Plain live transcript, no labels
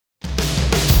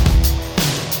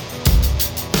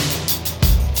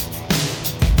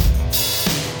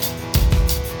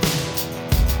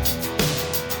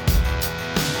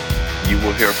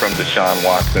hear from Deshaun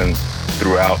Watson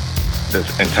throughout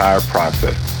this entire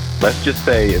process. Let's just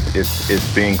say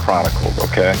it's being chronicled,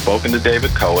 okay? Spoken to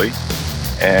David Culley,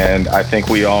 and I think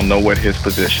we all know what his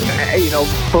position is. You know,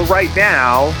 but right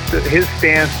now, his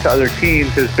stance to other teams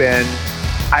has been,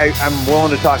 I'm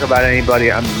willing to talk about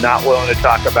anybody. I'm not willing to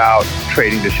talk about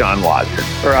trading Deshaun Watson.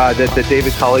 Or that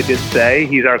David Culley did say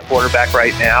he's our quarterback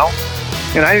right now.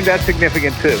 And I think that's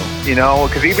significant too, you know,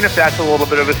 because even if that's a little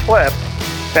bit of a slip,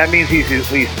 that means he's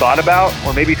at least thought about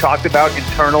or maybe talked about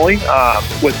internally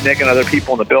with Nick and other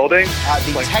people in the building.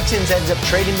 The Texans ends up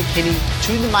trading McKinney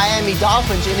to the Miami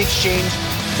Dolphins in exchange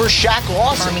for Shaq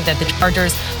Lawson. Confirming that the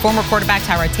Chargers' former quarterback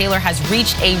Tyrod Taylor has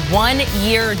reached a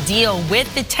one-year deal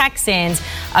with the Texans,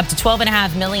 up to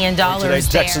 $12.5 million. Today's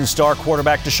Texans star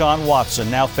quarterback Deshaun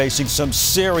Watson now facing some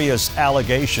serious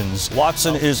allegations.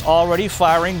 Watson is already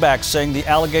firing back, saying the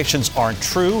allegations aren't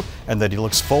true and that he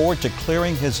looks forward to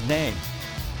clearing his name.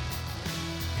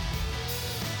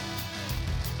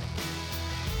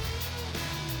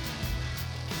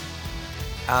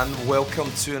 And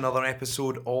welcome to another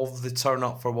episode of the Turn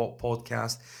Up For What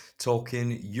podcast,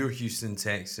 talking your Houston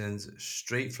Texans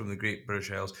straight from the Great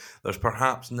British Isles. There's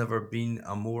perhaps never been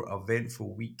a more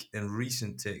eventful week in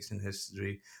recent Texan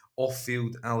history.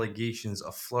 Off-field allegations,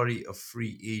 a flurry of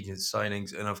free agent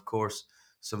signings, and of course,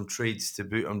 some trades to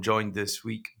boot. I'm joined this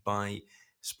week by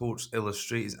Sports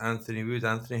Illustrated's Anthony Wood.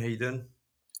 Anthony, how you doing?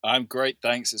 I'm great,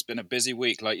 thanks. It's been a busy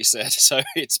week, like you said. So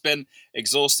it's been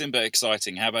exhausting but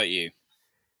exciting. How about you?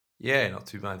 Yeah, not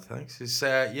too bad, thanks. It's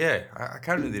I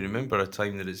can't really remember a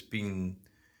time that it's been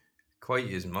quite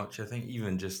as much. I think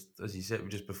even just, as you said,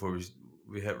 just before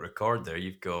we hit record there,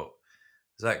 you've got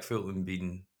Zach Fulton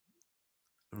being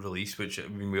released, which I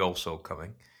mean we all saw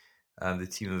coming. The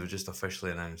team have just officially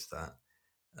announced that.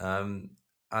 And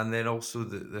then also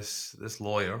this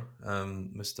lawyer,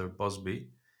 Mr. Busby,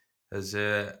 has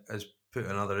put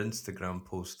another Instagram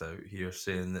post out here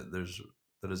saying that there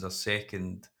is a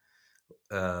second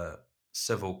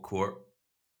civil court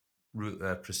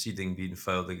proceeding being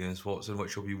filed against Watson,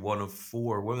 which will be one of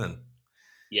 4 women.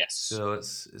 Yes. So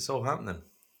it's all happening.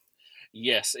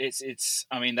 Yes, it's.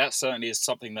 I mean, that certainly is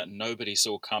something that nobody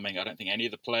saw coming. I don't think any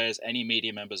of the players, any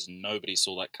media members, nobody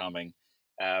saw that coming.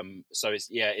 So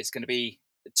it's going to be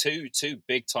two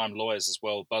big time lawyers as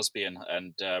well, Busby and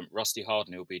Rusty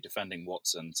Harden, who will be defending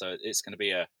Watson. So it's going to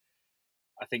be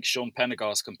I think Sean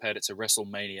Pendergast compared it to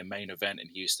WrestleMania main event in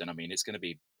Houston. I mean, it's going to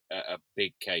be a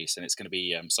big case, and it's going to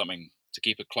be something to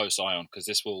keep a close eye on, because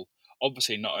this will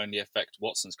obviously not only affect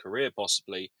Watson's career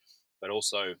possibly, but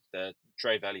also the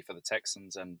trade value for the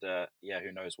Texans, and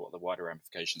who knows what the wider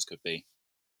ramifications could be.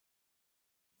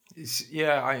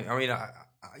 I mean,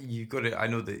 you got it. I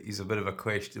know that he's a bit of a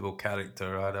questionable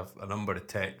character. I had a number of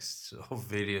texts of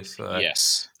various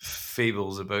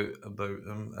fables about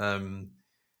him.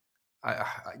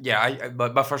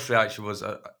 My first reaction was,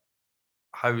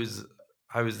 how is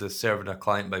the serving a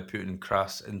client by putting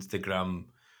crass Instagram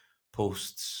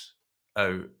posts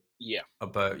out? Yeah,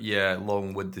 about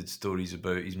long-winded stories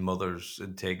about his mother's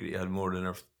integrity had more in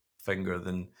her finger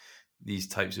than these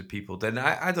types of people. Then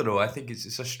I don't know. I think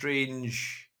it's a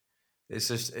strange.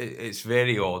 It's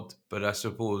very odd, but I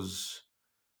suppose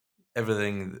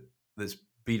everything that's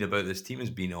been about this team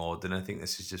has been odd, and I think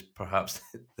this is just perhaps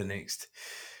the next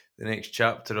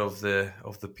chapter of the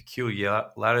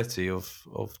peculiarity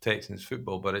of Texans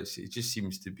football. But it just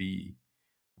seems to be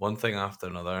one thing after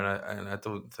another, and I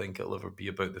don't think it'll ever be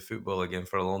about the football again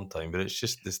for a long time. But it's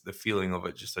just the feeling of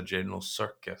it, just a general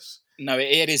circus. No,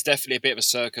 it is definitely a bit of a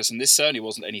circus, and this certainly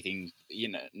wasn't anything.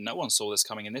 No one saw this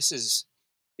coming, and these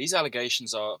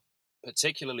allegations are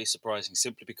particularly surprising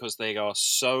simply because they are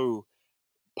so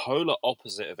polar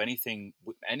opposite of anything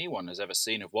anyone has ever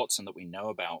seen of Watson that we know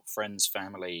about. Friends,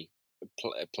 family,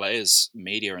 players,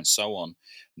 media, and so on.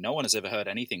 No one has ever heard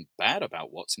anything bad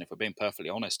about Watson, if we're being perfectly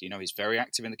honest. He's very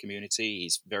active in the community.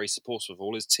 He's very supportive of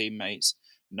all his teammates.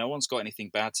 No one's got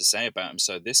anything bad to say about him.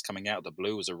 So this coming out of the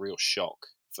blue was a real shock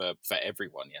for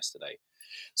everyone yesterday.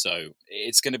 So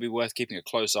it's going to be worth keeping a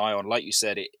close eye on. Like you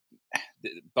said,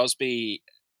 Busby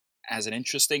has an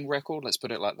interesting record, let's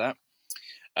put it like that.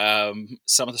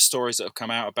 Some of the stories that have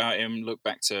come out about him look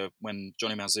back to when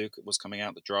Johnny Manziel was coming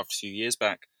out the draft a few years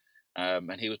back,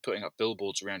 and he was putting up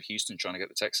billboards around Houston trying to get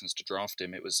the Texans to draft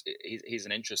him. He's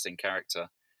an interesting character.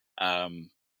 We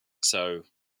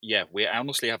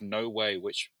honestly have no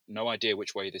idea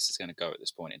which way this is going to go at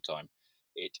this point in time.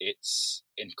 It's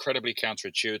incredibly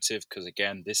counterintuitive because,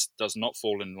 again, this does not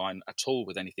fall in line at all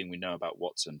with anything we know about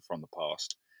Watson from the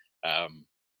past.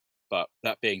 But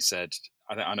that being said,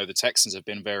 I know the Texans have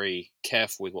been very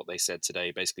careful with what they said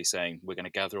today, basically saying we're going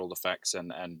to gather all the facts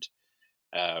and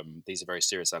These are very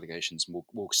serious allegations.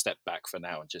 We'll step back for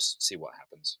now and just see what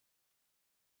happens.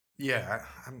 Yeah,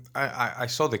 I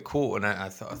saw the quote and I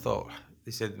thought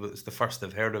they said well, it's the first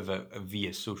I've heard of it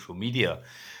via social media,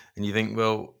 and you think,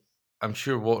 well, I'm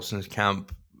sure Watson's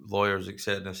camp lawyers,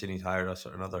 etc. I've seen he's hired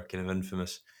another kind of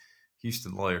infamous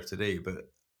Houston lawyer today,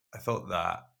 but I thought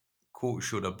that quote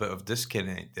showed a bit of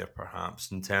disconnect there,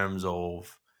 perhaps in terms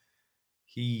of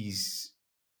he's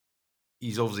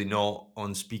obviously not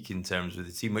on speaking terms with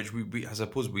the team, which we I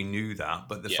suppose we knew that,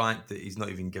 but the fact that he's not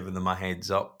even giving them a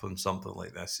heads up on something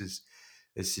like this is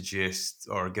suggest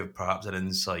or give perhaps an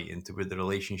insight into where the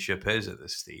relationship is at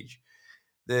this stage.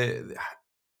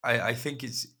 I think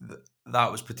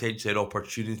that was potentially an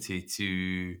opportunity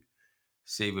to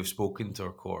say we've spoken to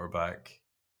our quarterback,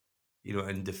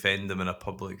 and defend them in a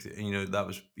public, that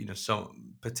was,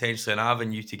 some potentially an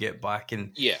avenue to get back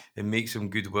and make some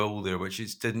goodwill there, which it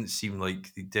didn't seem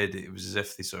like they did. It was as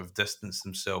if they sort of distanced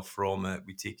themselves from it.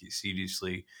 We take it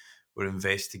seriously. We're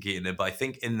investigating it. But I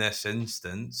think in this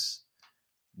instance,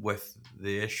 with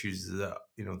the issues that,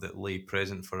 that lay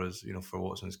present for us, for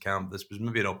Watson's camp, this was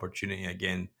maybe an opportunity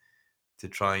again to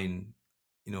try and,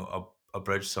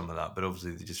 abridge some of that. But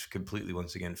obviously they just completely,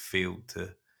 once again, failed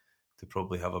to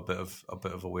probably have a bit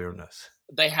of awareness.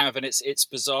 They have, and it's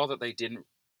bizarre that they didn't.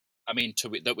 I mean,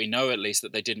 that we know at least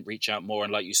that they didn't reach out more,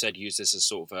 and like you said, use this as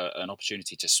sort of an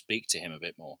opportunity to speak to him a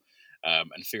bit more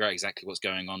and figure out exactly what's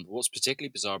going on. What's particularly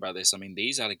bizarre about this, I mean,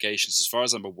 these allegations, as far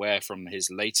as I'm aware from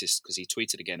his latest, because he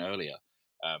tweeted again earlier,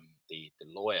 the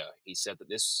lawyer, he said that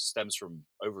this stems from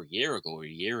over a year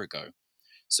ago.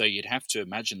 So you'd have to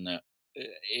imagine that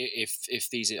if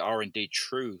these are indeed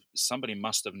true, somebody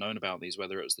must have known about these,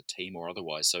 whether it was the team or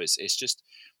otherwise. So it's just,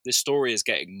 this story is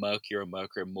getting murkier and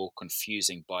murkier and more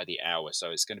confusing by the hour.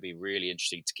 So it's going to be really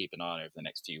interesting to keep an eye on over the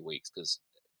next few weeks, because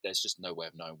there's just no way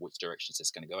of knowing which directions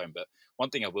it's going to go in. But one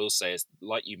thing I will say is,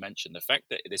 like you mentioned, the fact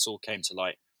that this all came to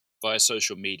light via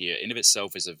social media in of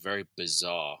itself is a very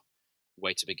bizarre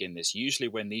way to begin this. Usually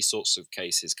when these sorts of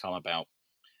cases come about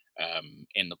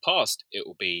in the past, it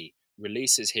will be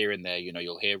releases here and there.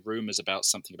 You'll hear rumors about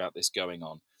something about this going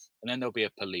on, and then there'll be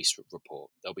a police report.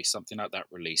 There'll be something like that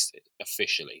released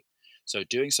officially. So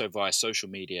doing so via social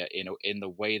media in the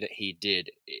way that he did,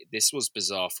 this was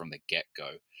bizarre from the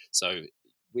get-go. So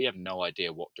we have no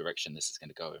idea what direction this is going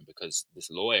to go in, because this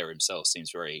lawyer himself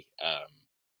seems very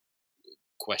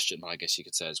questionable, I guess you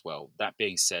could say as well. That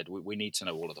being said, we need to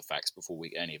know all of the facts before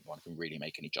anyone can really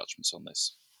make any judgments on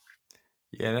this.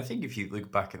 Yeah, and I think if you look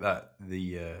back at that,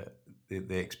 the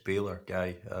ex-Baylor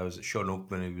guy, was it Sean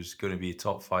Oakman, who was going to be a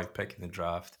top 5 pick in the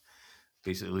draft,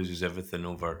 basically loses everything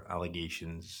over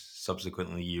allegations.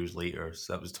 Subsequently, years later,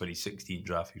 so that was 2016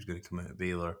 draft, he was going to come out of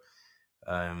Baylor,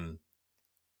 and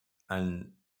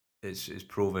it's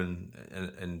proven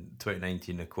in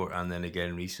 2019 the court, and then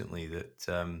again recently, that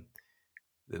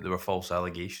that there were false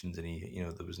allegations, and he,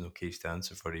 there was no case to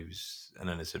answer for. He was an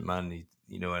innocent man.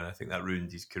 And I think that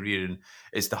ruined his career. And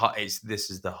this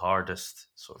is the hardest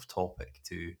sort of topic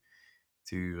to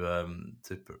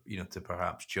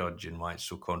perhaps judge, and why it's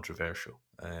so controversial.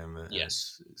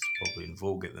 Yes, it's probably in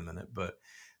vogue at the minute, but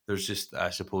there's just, I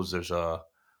suppose, there's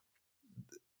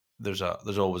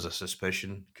always a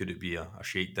suspicion. Could it be a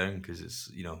shakedown? Because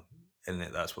it's, in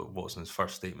it, that's what Watson's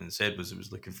first statement said, was it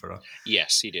was looking for a.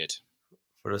 Yes, he did.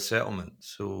 For a settlement.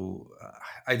 So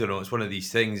I don't know. It's one of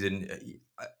these things, and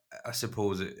I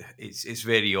suppose it's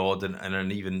very odd,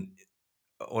 and even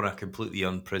on a completely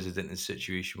unprecedented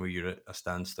situation where you're at a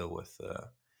standstill with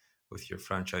your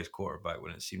franchise quarterback,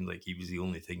 when it seemed like he was the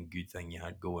only good thing you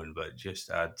had going, but it just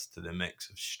adds to the mix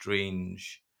of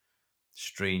strange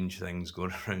things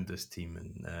going around this team,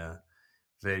 and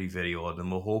very, very odd,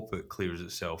 and we'll hope it clears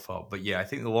itself up. But yeah, I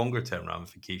think the longer term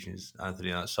ramifications,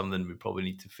 Anthony, that's something we probably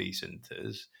need to face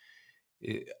into.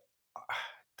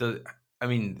 There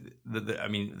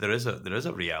is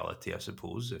a reality, I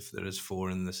suppose, if there is 4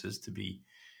 and this is to be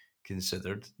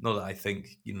considered. Not that I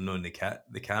think, knowing the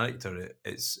character,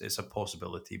 it's a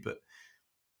possibility, but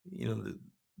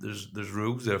there's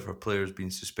rules there for players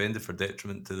being suspended for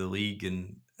detriment to the league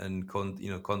and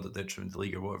conduct detriment to the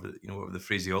league, or whatever the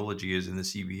phraseology is in the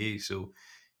CBA. So,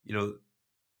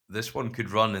 this one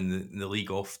could run, in the league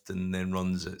often then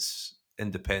runs its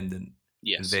independent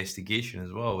investigation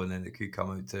as well, and then it could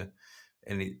come out to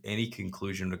any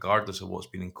conclusion regardless of what's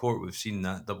been in court. We've seen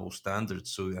that double standard.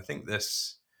 So I think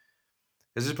this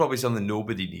is probably something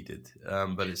nobody needed,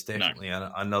 but it's definitely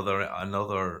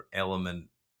another element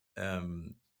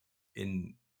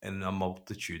in a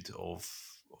multitude of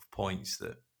points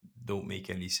that don't make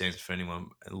any sense for anyone,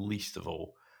 and least of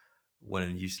all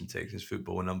winning Houston Texans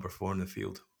football, number 4 in the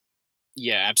field.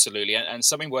 Yeah, absolutely. And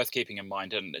something worth keeping in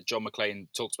mind, and John McClain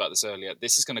talked about this earlier,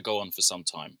 this is going to go on for some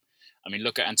time. I mean,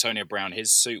 look at Antonio Brown.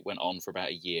 His suit went on for about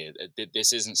a year.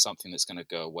 This isn't something that's going to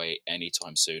go away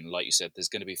anytime soon. Like you said, there's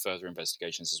going to be further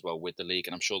investigations as well with the league,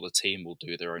 and I'm sure the team will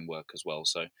do their own work as well.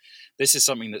 So this is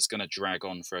something that's going to drag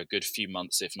on for a good few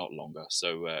months, if not longer.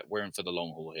 So we're in for the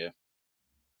long haul here.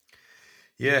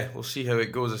 Yeah, we'll see how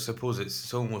it goes. I suppose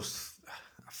it's almost.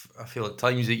 I feel at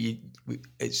times that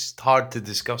it's hard to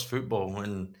discuss football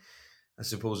when I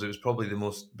suppose it was probably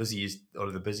the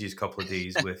busiest couple of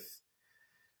days with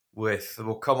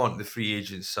we'll come on to the free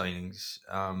agent signings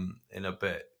in a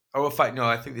bit. Oh, in fact, no,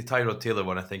 I think the Tyrod Taylor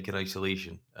one, I think in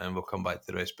isolation, and we'll come back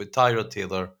to the rest. But Tyrod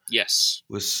Taylor, yes,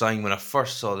 was signed. When I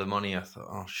first saw the money, I thought,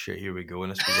 "Oh shit, here we go."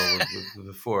 And this was all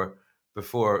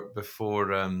before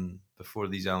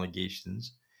these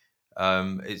allegations.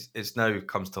 It's now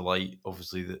comes to light,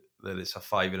 obviously, that it's a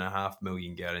 $5.5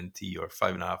 million guarantee or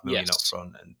 $5.5 million yes.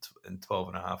 upfront and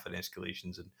 12.5 in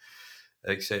escalations and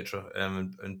etc.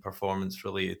 And performance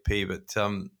related pay. But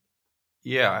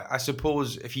yeah, I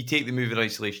suppose if you take the move in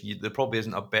isolation, there probably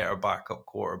isn't a better backup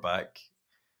quarterback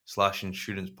 /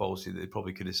 insurance policy that they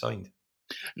probably could have signed.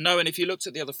 No, and if you looked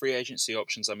at the other free agency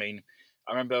options, I mean,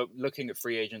 I remember looking at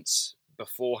free agents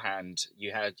beforehand.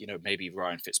 You had, maybe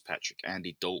Ryan Fitzpatrick,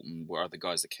 Andy Dalton were other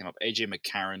guys that came up. AJ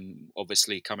McCarron,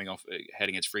 obviously coming off,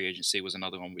 heading into free agency, was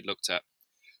another one we looked at.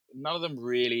 None of them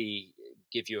really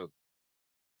give you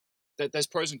there's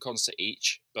pros and cons to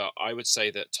each, but I would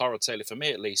say that Tyrod Taylor, for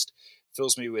me at least,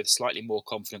 fills me with slightly more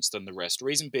confidence than the rest.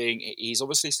 Reason being, he's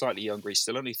obviously slightly younger. He's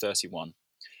still only 31.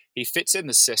 He fits in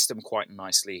the system quite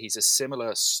nicely. He's a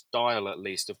similar style, at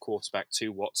least, of quarterback to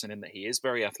Watson in that he is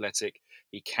very athletic.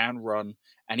 He can run,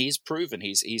 and he's proven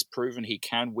he's proven he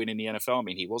can win in the NFL. I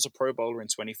mean, he was a Pro Bowler in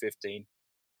 2015.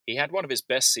 He had one of his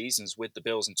best seasons with the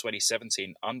Bills in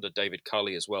 2017 under David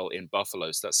Culley as well in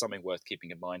Buffalo. So that's something worth keeping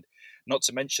in mind. Not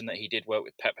to mention that he did work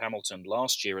with Pep Hamilton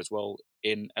last year as well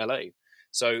in LA.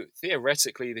 So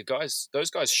theoretically,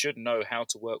 those guys should know how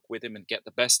to work with him and get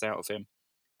the best out of him.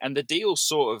 And the deal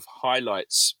sort of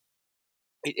highlights.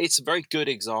 It's a very good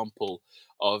example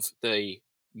of the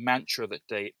mantra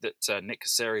that Nick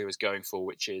Caserio is going for,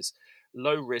 which is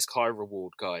low risk, high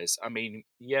reward, guys. I mean,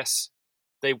 yes,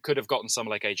 they could have gotten someone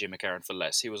like AJ McCarron for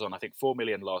less. He was on, I think, $4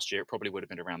 million last year. It probably would have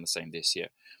been around the same this year.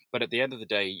 But at the end of the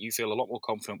day, you feel a lot more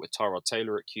confident with Tyrod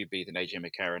Taylor at QB than AJ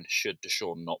McCarron should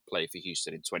Deshaun not play for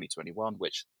Houston in 2021,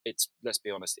 which let's be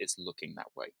honest, it's looking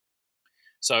that way.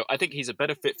 So I think he's a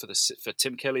better fit for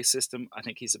Tim Kelly's system. I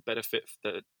think he's a better fit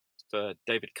for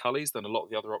David Culley's than a lot of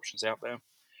the other options out there.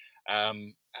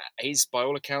 He's, by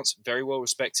all accounts, very well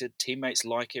respected. Teammates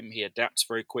like him. He adapts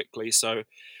very quickly. So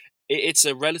it's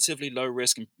a relatively low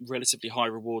risk and relatively high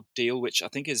reward deal, which I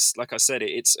think is, like I said,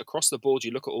 it's across the board.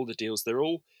 You look at all the deals, they're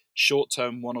all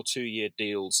short-term 1 or 2 year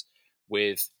deals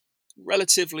with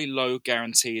relatively low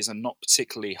guarantees and not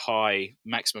particularly high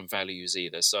maximum values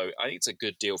either. So I think it's a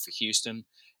good deal for Houston.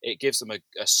 It gives them a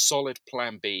solid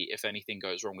plan B if anything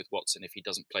goes wrong with Watson if he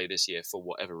doesn't play this year for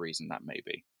whatever reason that may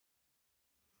be.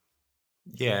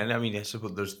 Yeah, and I mean, I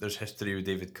suppose there's history with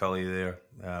David Culley there.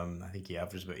 I think he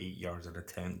averaged about 8 yards an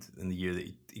attempt in the year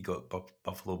that he got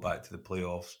Buffalo back to the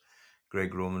playoffs.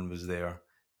 Greg Roman was there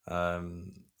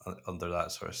under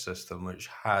that sort of system, which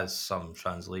has some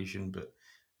translation, but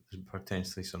there's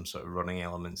potentially some sort of running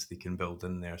elements they can build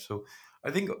in there. So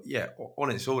I think, yeah, on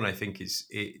its own, I think it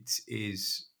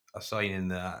is a signing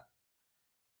that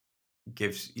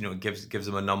gives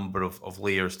them a number of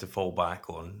layers to fall back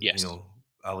on. Yes.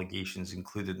 Allegations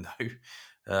included now,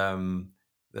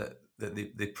 that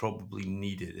they probably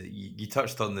needed. You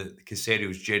touched on the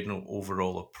Caserio's general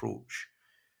overall approach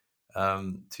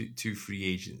to free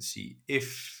agency.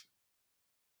 If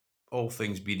all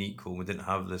things being equal, we didn't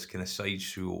have this kind of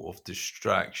sideshow of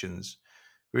distractions,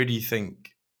 where do you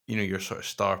think your sort of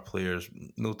star players,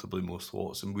 notably most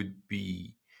Watson, would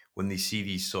be when they see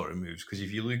these sort of moves? Because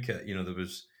if you look at, there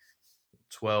was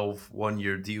 12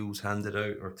 one-year deals handed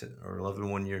out or 11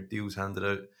 one-year deals handed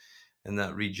out in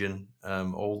that region,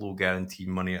 all low guaranteed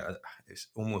money. It's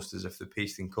almost as if they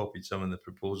pasted and copied some of the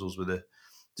proposals with a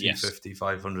 250, yes.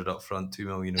 500 up front, 2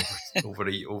 million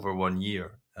over 1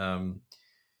 year.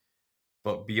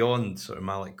 But beyond sort of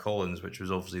Malik Collins, which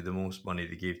was obviously the most money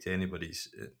they gave to anybody's,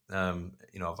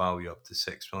 a value up to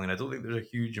 6 million. I don't think there's a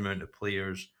huge amount of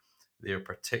players there,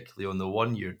 particularly on the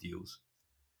 1 year deals,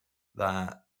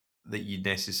 that you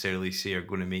necessarily say are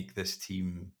going to make this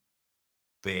team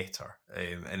better.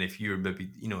 And if you're maybe,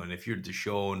 and if you're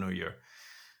Deshaun or you're,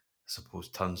 I suppose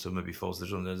Tunsil maybe falls,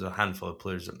 there's a handful of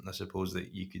players that I suppose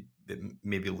that you could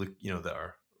maybe look, that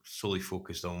are solely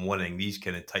focused on winning. These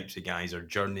kind of types of guys are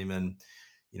journeymen.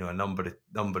 A number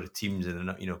of teams,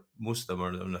 and most of them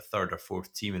are on a third or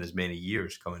fourth team in as many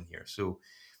years coming here. So,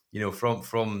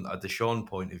 from a Deshaun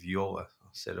point of view, I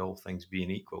said all things being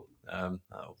equal. That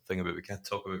whole thing about we can't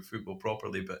talk about football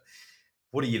properly, but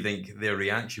what do you think their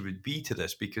reaction would be to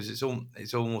this? Because it's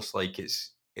almost like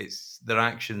it's their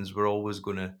actions were always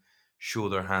going to show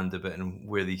their hand a bit and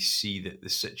where they see that the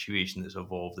situation that's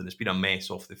evolved, and it's been a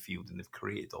mess off the field and they've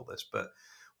created all this. But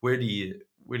where do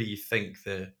you think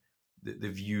the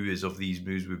view is of these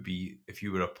moves would be if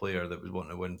you were a player that was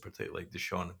wanting to win, particularly like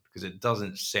Deshaun? Because it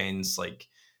doesn't sense like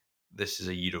this is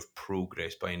a year of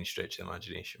progress by any stretch of the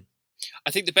imagination.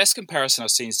 I think the best comparison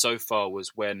I've seen so far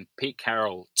was when Pete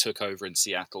Carroll took over in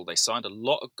Seattle. They signed a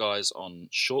lot of guys on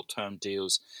short-term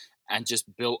deals and just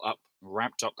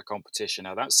ramped up the competition.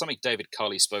 Now, that's something David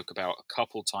Culley spoke about a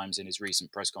couple times in his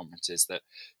recent press conferences, that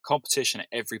competition at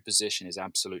every position is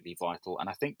absolutely vital. And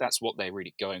I think that's what they're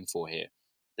really going for here.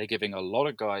 They're giving a lot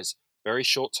of guys very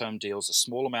short-term deals, a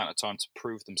small amount of time to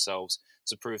prove themselves,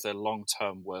 to prove their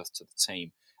long-term worth to the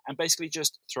team. And basically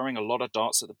just throwing a lot of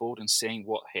darts at the board and seeing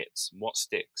what hits, what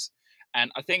sticks.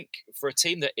 And I think for a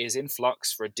team that is in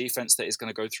flux, for a defense that is going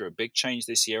to go through a big change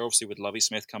this year, obviously with Lovie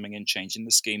Smith coming in, changing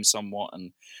the scheme somewhat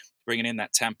and bringing in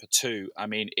that Tampa 2, I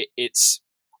mean,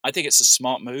 I think it's a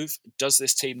smart move. Does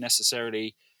this team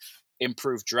necessarily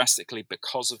improve drastically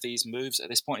because of these moves at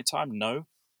this point in time? No.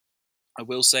 I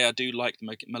will say I do like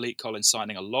Malik Collins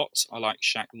signing a lot. I like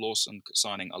Shaq Lawson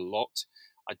signing a lot.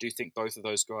 I do think both of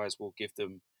those guys will give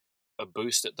them a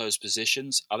boost at those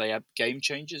positions. Are they game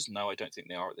changers? No, I don't think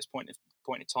they are at this point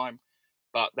in time.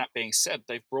 But that being said,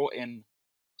 they've brought in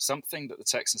something that the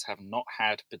Texans have not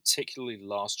had, particularly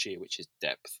last year, which is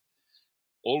depth.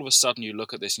 All of a sudden, you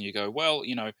look at this and you go, well,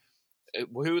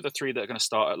 who are the three that are going to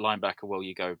start at linebacker? Well,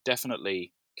 you go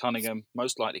definitely Cunningham,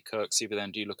 most likely Kirksey, but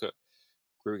then do you look at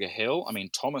Grugier Hill? I mean,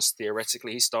 Thomas,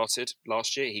 theoretically, he started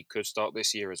last year. He could start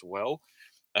this year as well.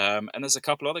 And there's a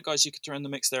couple other guys you could throw in the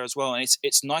mix there as well. And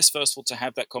it's nice, first of all, to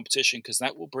have that competition, because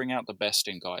that will bring out the best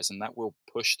in guys and that will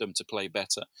push them to play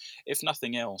better, if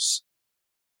nothing else.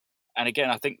 And again,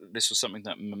 I think this was something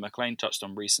that McLean touched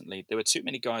on recently. There were too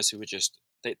many guys who were just,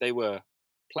 they were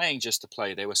playing just to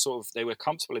play. They were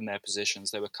comfortable in their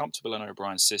positions. They were comfortable in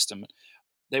O'Brien's system.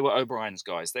 They were O'Brien's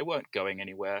guys. They weren't going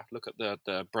anywhere. Look at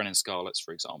the Brennan Scarlets,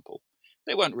 for example.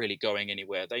 They weren't really going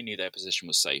anywhere. They knew their position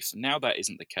was safe. Now that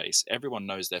isn't the case. Everyone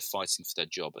knows they're fighting for their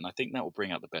job, and I think that will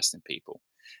bring out the best in people.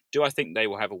 Do I think they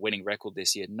will have a winning record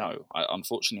this year? No.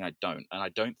 Unfortunately, I don't. And I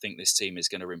don't think this team is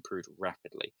going to improve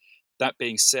rapidly. That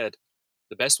being said,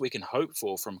 the best we can hope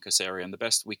for from Caserio, and the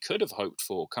best we could have hoped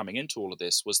for coming into all of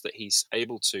this, was that he's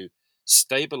able to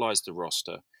stabilize the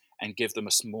roster and give them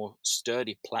a more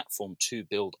sturdy platform to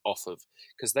build off of.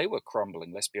 Because they were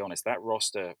crumbling, let's be honest. That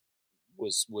roster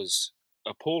was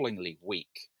appallingly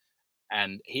weak,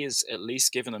 and he has at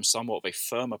least given them somewhat of a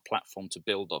firmer platform to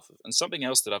build off of. And something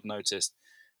else that I've noticed,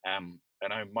 I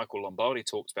know Michael Lombardi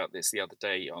talked about this the other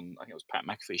day on, I think it was Pat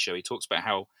McAfee show. He talks about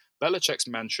how Belichick's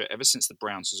mantra ever since the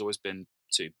Browns has always been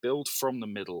to build from the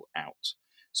middle out.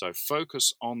 So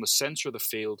focus on the center of the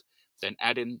field, then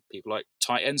add in people like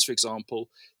tight ends, for example,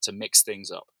 to mix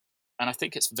things up. And I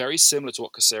think it's very similar to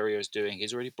what Caserio is doing.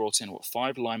 He's already brought in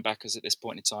 5 linebackers at this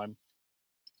point in time,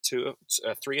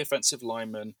 3 offensive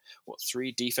linemen,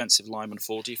 3 defensive linemen,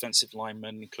 4 defensive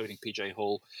linemen, including PJ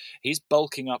Hall. He's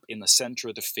bulking up in the center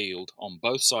of the field on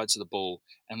both sides of the ball,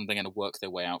 and they're going to work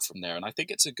their way out from there. And I think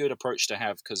it's a good approach to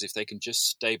have, because if they can just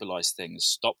stabilize things,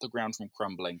 stop the ground from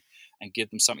crumbling, and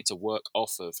give them something to work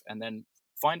off of, and then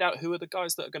find out who are the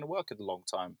guys that are going to work in the long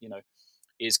time.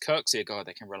 Is Kirksey a guy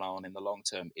they can rely on in the long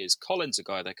term? Is Collins a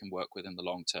guy they can work with in the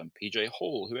long term? PJ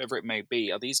Hall, whoever it may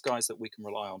be, are these guys that we can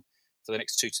rely on for the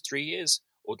next 2 to 3 years,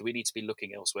 or do we need to be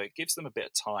looking elsewhere? It gives them a bit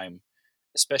of time,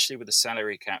 especially with the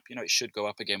salary cap. It should go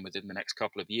up again within the next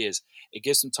couple of years. It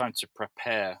gives them time to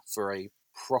prepare for a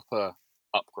proper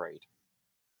upgrade.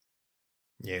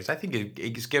 Yes, I think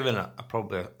it's given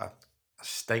probably a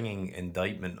stinging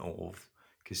indictment of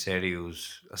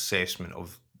Caserio's assessment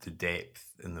of the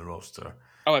depth in the roster.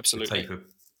 Oh, absolutely.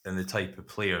 The type of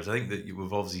players. I think that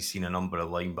we've obviously seen a number of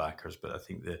linebackers, but I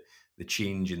think the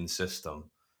change in system,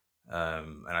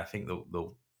 and I think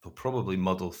they'll probably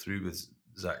muddle through with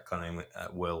Zach Cunningham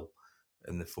at will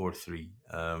in the 4-3.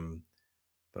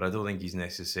 But I don't think he's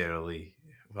necessarily,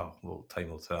 well, time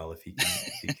will tell if he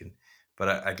can.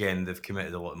 But again, they've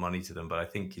committed a lot of money to them. But I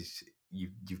think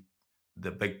you've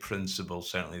the big principle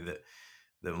certainly that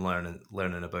I'm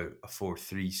learning about a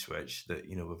 4-3 switch that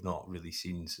we've not really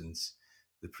seen since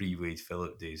the pre-Wade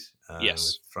Phillip days.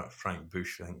 Yes, with Frank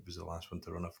Bush, I think, was the last one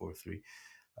to run a 4-3.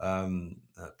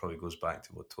 That probably goes back to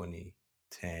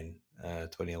 2010,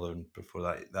 2011, before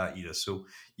that era. So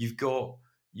you've got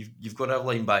to have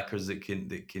linebackers that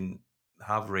can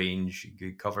have range,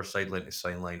 good cover sideline to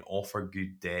sideline, offer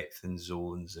good depth in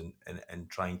zones, and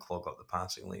try and clog up the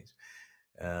passing lanes.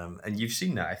 And you've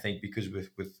seen that, I think, because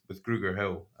with Gruger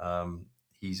Hill,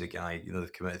 he's a guy,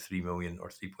 they've committed $3 million or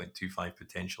 3.25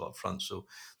 potential up front. So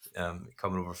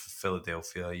coming over from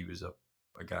Philadelphia, he was a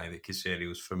guy that Caserio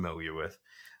was familiar with.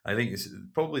 I think it's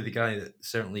probably the guy that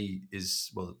certainly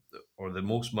is, or the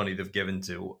most money they've given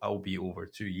to, albeit over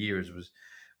 2 years, was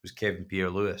Kevin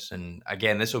Pierre-Louis. And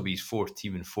again, this will be his fourth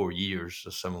team in 4 years,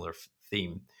 a similar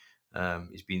theme.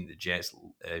 He's been at the Jets,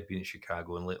 been in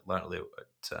Chicago, and lately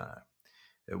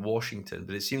at Washington.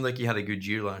 But it seemed like he had a good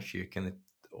year last year, kind of,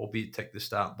 albeit ticked the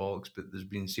stat box, but there's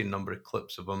been seen a number of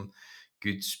clips of him.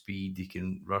 Good speed, he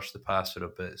can rush the passer a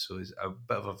bit, so he's a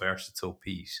bit of a versatile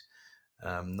piece.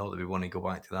 Not that we want to go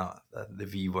back to the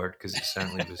V word, because it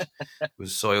certainly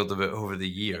was soiled a bit over the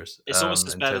years. It's almost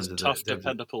as bad as tough,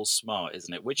 dependable, smart,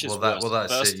 isn't it? Which is worse,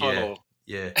 that's versatile,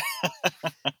 yeah.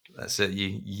 That's it.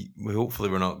 Hopefully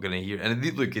we're not going to hear. And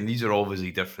these are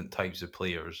obviously different types of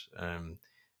players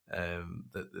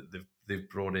that they've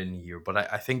brought in here. But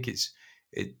I think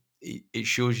it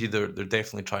shows you they're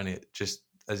definitely trying to, just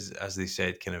as they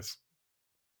said, kind of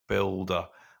build a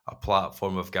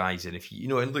platform of guys. And if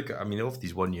and look, I mean, of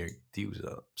these 1 year deals,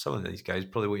 some of these guys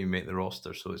probably won't even make the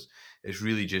roster. So it's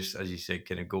really just, as you said,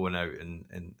 kind of going out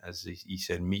and as he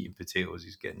said, meat and potatoes.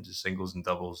 He's getting to singles and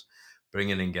doubles,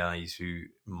 bringing in guys who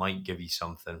might give you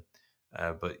something,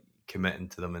 but committing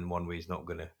to them in one way is not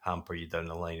going to hamper you down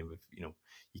the line. With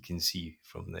you can see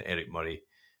from the Eric Murray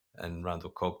and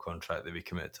Randall Cobb contract that we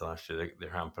committed to last year, they're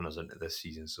hampering us into this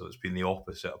season. So it's been the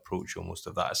opposite approach almost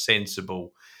of that, a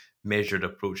sensible, measured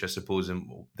approach, I suppose,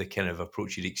 and the kind of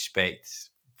approach you'd expect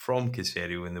from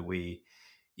Caserio in the way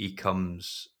he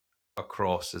comes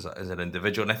across as an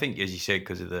individual. And I think, as you said,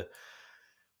 because of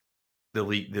the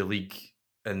league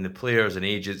and the players and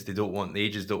agents, the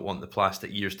agents don't want the plastic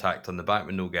ears tacked on the back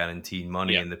with no guaranteed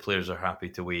money, and the players are happy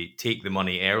to take the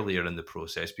money earlier in the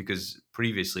process, because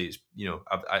previously it's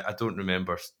I don't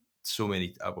remember so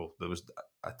many. There was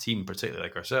a team, particularly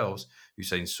like ourselves, who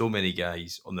signed so many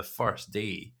guys on the first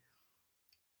day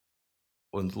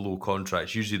on low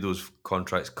contracts. Usually those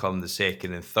contracts come the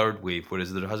second and third wave,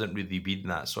 whereas there hasn't really been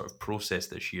that sort of process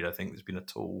this year. I think there's been a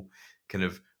total kind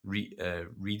of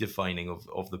redefining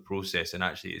of the process, and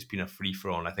actually it's been a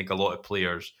free-for-all. And I think a lot of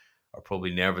players are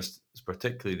probably nervous,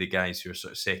 particularly the guys who are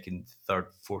sort of second, third,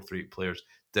 fourth rate players,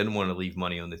 didn't want to leave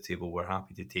money on the table. We're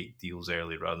happy to take deals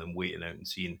early rather than waiting out and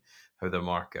seeing how the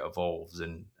market evolves.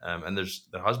 And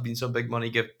there has been some big money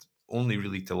given only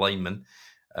really to linemen.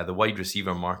 The wide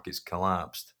receiver market's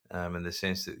collapsed in the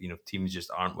sense that teams just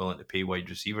aren't willing to pay wide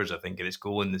receivers, I think, and it's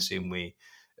going the same way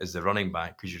as the running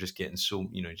back, because you're just getting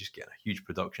a huge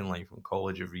production line from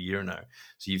college every year now.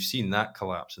 So you've seen that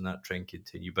collapse and that trend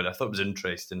continue. But I thought it was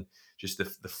interesting, just the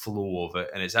flow of it,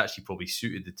 and it's actually probably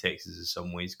suited the Texans in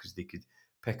some ways, because they could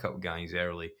pick up guys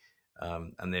early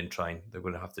and then they're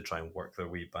going to have to try and work their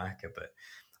way back a bit.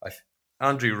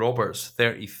 Andrew Roberts,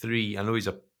 33. I know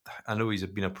he's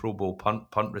been a Pro Bowl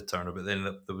punt returner, but then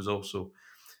there was also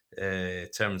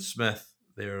Terrence Smith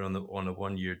there on a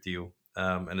 1 year deal,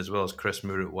 and as well as Chris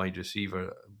Moore at wide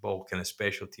receiver, ball kind of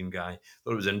special team guy.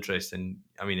 Thought it was interesting.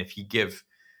 I mean, if you give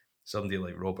somebody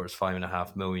like Roberts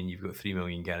 $5.5 million, you've got $3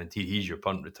 million guaranteed. He's your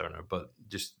punt returner, but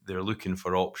just they're looking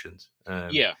for options.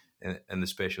 In the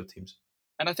special teams.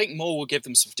 And I think Moore will give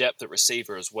them some depth at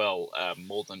receiver as well,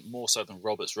 more so than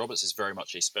Roberts. Roberts is very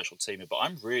much a special teamer, but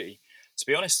I'm really, to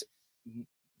be honest,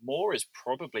 Moore is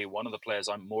probably one of the players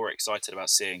I'm more excited about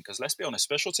seeing, because let's be honest,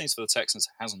 special teams for the Texans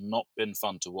has not been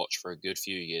fun to watch for a good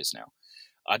few years now.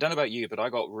 I don't know about you, but I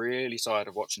got really tired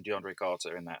of watching DeAndre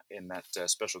Carter in that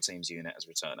special teams unit as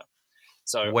returner.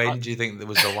 So when do you think that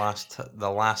was the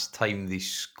last time they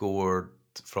scored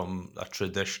from a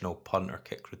traditional punt or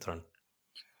kick return?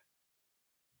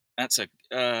 That's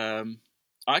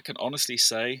I can honestly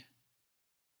say,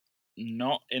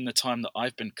 not in the time that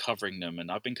I've been covering them, and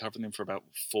I've been covering them for about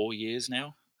 4 years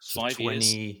now. So 5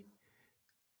 years.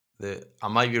 I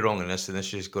might be wrong on this, and this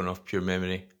is just going off pure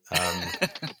memory.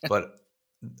 But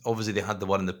obviously they had the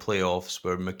one in the playoffs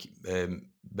where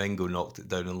Mingo knocked it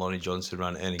down and Lonnie Johnson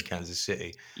ran it in Kansas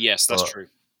City. Yes, that's true.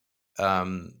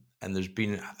 And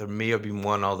there may have been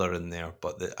one other in there,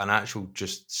 but an actual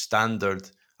just standard,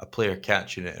 a player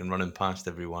catching it and running past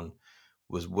everyone,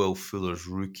 was Will Fuller's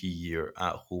rookie year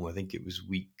at home. I think it was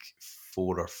week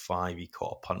 4 or 5. He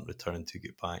caught a punt return and took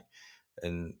it back.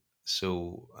 And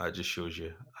so that just shows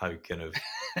you how kind of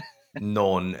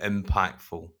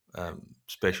non-impactful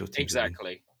special teams.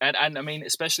 Exactly. And I mean,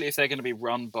 especially if they're going to be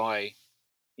run by,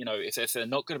 if they're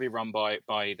not going to be run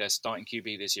by their starting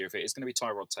QB this year, if it is going to be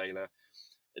Tyrod Taylor,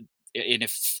 and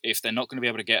if they're not going to be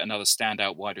able to get another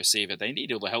standout wide receiver, they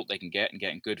need all the help they can get and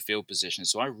get in good field position.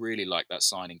 So I really like that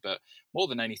signing. But more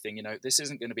than anything, this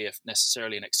isn't going to be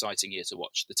necessarily an exciting year to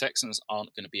watch. The Texans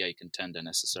aren't going to be a contender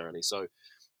necessarily. So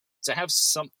to have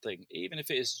something, even if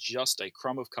it is just a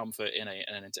crumb of comfort in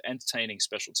an entertaining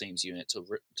special teams unit to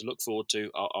look forward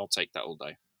to, I'll take that all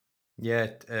day. Yeah,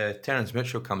 Terrence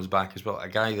Mitchell comes back as well. A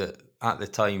guy that at the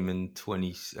time in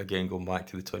going back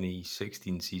to the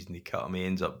 2016 season, they cut him. He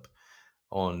ends up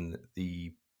on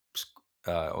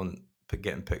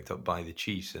getting picked up by the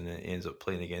Chiefs, and it ends up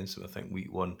playing against them. I think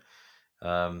week 1.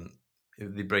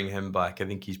 If they bring him back, I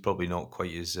think he's probably not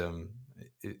quite as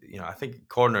I think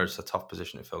corner is a tough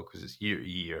position to fill because it's year to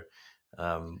year.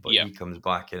 But he comes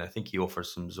back, and I think he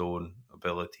offers some zone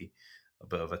ability, a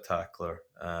bit of a tackler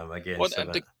against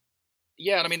him.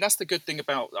 Yeah, I mean, that's the good thing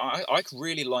about... I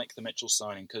really like the Mitchell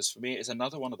signing because, for me, it's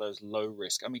another one of those low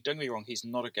risk... I mean, don't get me wrong, he's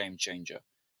not a game changer.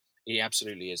 He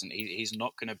absolutely isn't. He's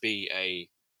not going to be a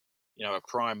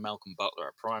prime Malcolm Butler,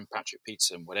 a prime Patrick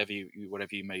Peterson, whatever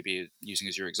you may be using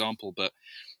as your example, but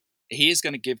he is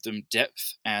going to give them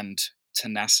depth and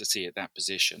tenacity at that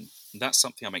position. And that's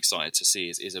something I'm excited to see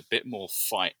is a bit more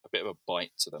fight, a bit of a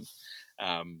bite to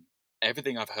them.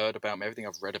 Everything I've heard about him, everything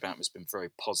I've read about him has been very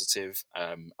positive.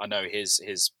 I know his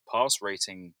pass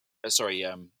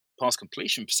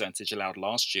completion percentage allowed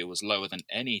last year was lower than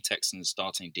any Texans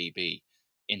starting DB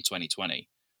in 2020.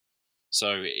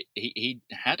 So he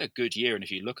had a good year, and if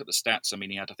you look at the stats, I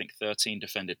mean, he had, I think, 13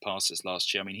 defended passes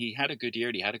last year. I mean, he had a good year,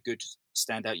 and he had a good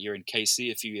standout year in KC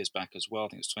a few years back as well. I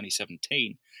think it was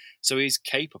 2017. So he's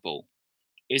capable.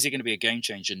 Is he going to be a game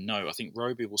changer? No. I think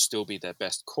Roby will still be their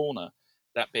best corner.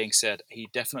 That being said, he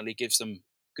definitely gives them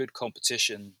good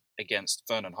competition against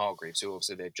Vernon Hargreaves, who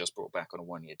obviously they've just brought back on a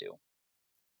 1-year deal.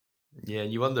 Yeah,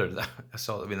 and you wonder. That's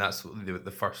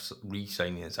the first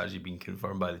re-signing that's actually been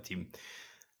confirmed by the team.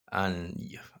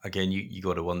 And again, you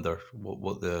got to wonder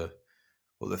what the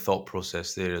thought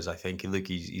process there is. I think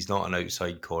he's not an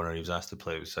outside corner. He was asked to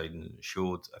play outside and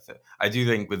showed. I do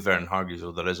think with Vernon Hargreaves,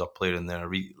 though, there is a player in there.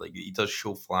 He does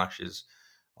show flashes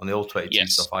on the All-22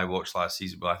 stuff I watched last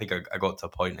season. But I think I got to a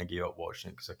point and I gave up watching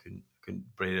it because I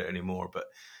couldn't braid it anymore. But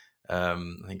I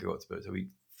think I got to about week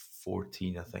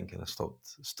 14, I think, and I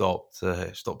stopped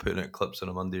putting out clips on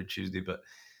a Monday or Tuesday. But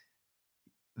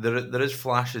there is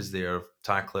flashes there of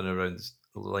tackling around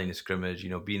the line of scrimmage,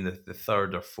 being the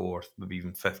third or fourth, maybe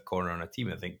even fifth corner on a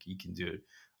team. I think he can do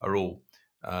a role.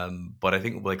 But I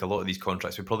think like a lot of these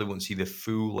contracts, we probably won't see the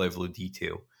full level of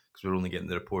detail because we're only getting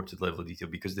the reported level of detail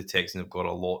because the Texans have got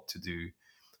a lot to do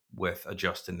with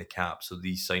adjusting the cap. So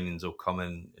these signings will come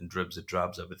in dribs and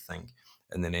drabs, I would think,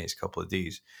 in the next couple of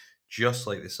days. Just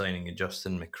like the signing of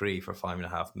Justin McCray for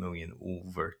 $5.5 million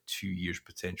over 2 years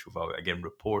potential value. Again,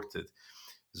 reported.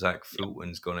 Zach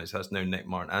Fulton's gone out. So that's now Nick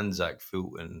Martin and Zach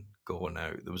Fulton going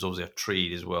out. There was obviously a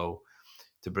trade as well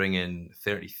to bring in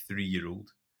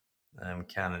 33-year-old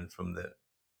Cannon from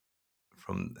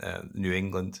New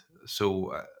England.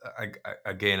 So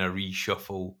again, a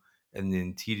reshuffle in the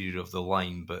interior of the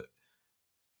line. But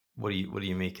what do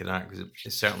you make of that? Because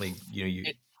it's certainly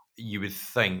you would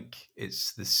think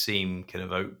it's the same kind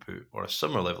of output or a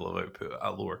similar level of output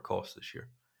at lower cost this year.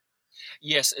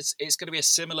 Yes, it's going to be a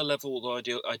similar level,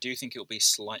 although I do think it will be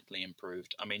slightly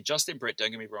improved. I mean, Justin Britt,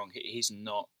 don't get me wrong, he's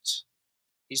not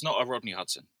a Rodney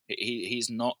Hudson. He's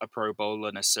not a Pro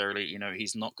Bowler necessarily.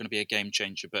 He's not going to be a game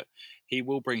changer, but he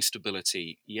will bring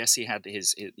stability. Yes, he had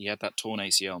that torn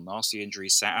ACL, nasty injury,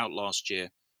 sat out last year.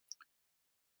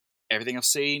 Everything I've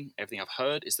seen, everything I've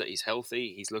heard is that he's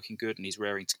healthy, he's looking good, and he's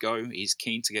raring to go. He's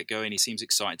keen to get going. He seems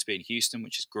excited to be in Houston,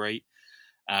 which is great.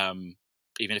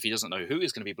 Even if he doesn't know who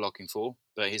he's going to be blocking for,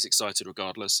 but he's excited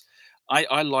regardless.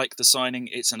 I like the signing.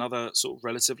 It's another sort of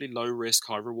relatively low risk,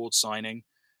 high reward signing.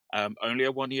 Only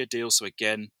a 1-year deal. So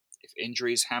again, if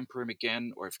injuries hamper him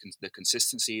again, or if the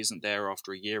consistency isn't there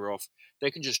after a year off, they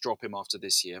can just drop him after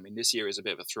this year. I mean, this year is a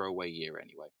bit of a throwaway year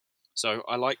anyway. So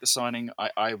I like the signing.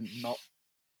 I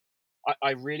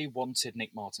really wanted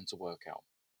Nick Martin to work out.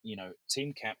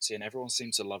 Team captain, everyone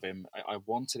seemed to love him. I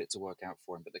wanted it to work out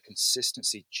for him, but the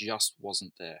consistency just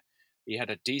wasn't there. He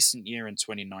had a decent year in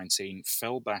 2019,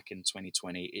 fell back in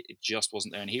 2020. It just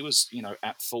wasn't there. And he was,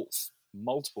 at fault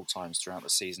multiple times throughout the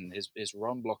season. His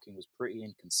run blocking was pretty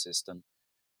inconsistent.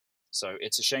 So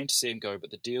it's a shame to see him go,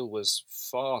 but the deal was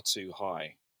far too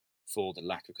high for the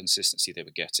lack of consistency they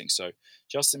were getting. So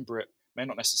Justin Britt may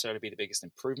not necessarily be the biggest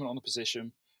improvement on the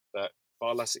position, but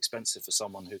far less expensive for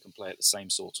someone who can play at the same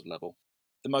sort of level.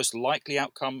 The most likely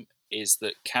outcome is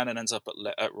that Cannon ends up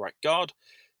at right guard.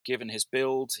 Given his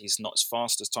build, he's not as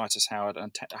fast as Titus Howard,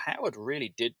 and Howard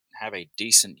really did have a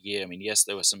decent year. I mean, yes,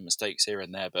 there were some mistakes here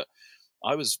and there, but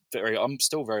I'm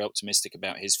still very optimistic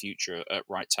about his future at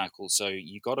right tackle. So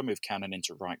you got to move Cannon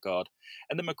into right guard,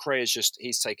 and then McRae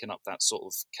he's taken up that sort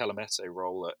of Kelemete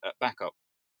role at backup.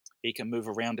 He can move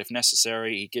around if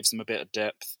necessary. He gives them a bit of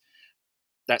depth.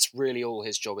 That's really all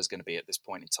his job is going to be at this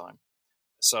point in time.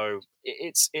 So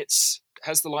it's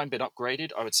has the line been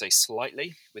upgraded? I would say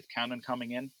slightly with Cannon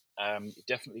coming in.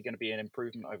 Definitely going to be an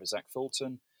improvement over Zach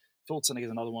Fulton. Fulton is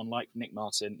another one like Nick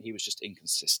Martin. He was just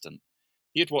inconsistent.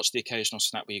 You'd watch the occasional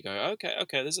snap where you go,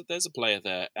 okay, there's a player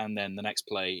there, and then the next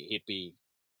play he'd be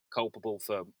culpable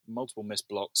for multiple missed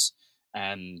blocks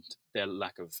and their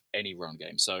lack of any run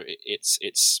game. So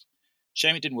it's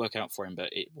shame it didn't work out for him, but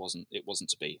it wasn't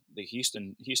to be. The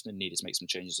Houston needed to make some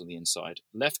changes on the inside.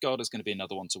 Left guard is going to be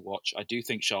another one to watch. I do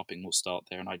think Sharping will start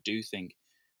there, and I do think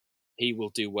he will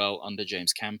do well under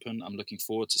James Campen. I'm looking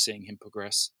forward to seeing him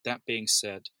progress. That being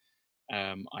said,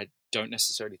 I don't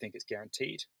necessarily think it's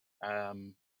guaranteed.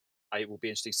 It will be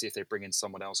interesting to see if they bring in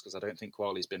someone else, because I don't think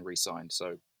Quali's been re-signed.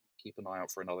 So keep an eye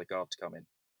out for another guard to come in.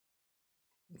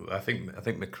 I think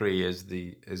McRae is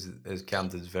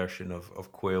Camden's version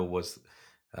of Quayle was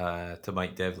to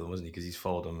Mike Devlin, wasn't he? Because he's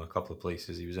followed him a couple of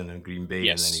places. He was in Green Bay,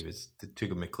 yes. and then took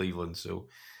him to Cleveland. So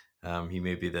he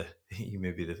may be the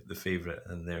favourite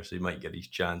in there. So he might get his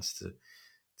chance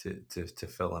to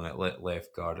fill in at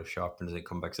left guard if Sharping doesn't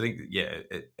come back. So I think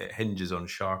it hinges on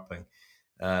Sharping.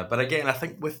 But again, I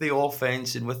think with the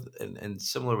offense and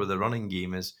similar with the running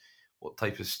game is what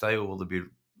type of style will they be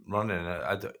running? And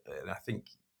I think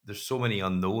there's so many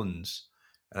unknowns,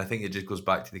 and I think it just goes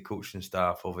back to the coaching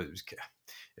staff of it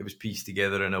was pieced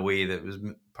together in a way that was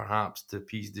perhaps to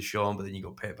appease Deshaun, but then you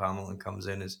got Pep Hamilton comes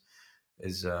in as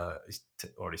his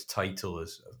title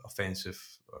as offensive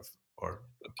or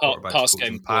pass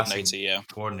game coordinator,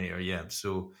 coordinator, yeah.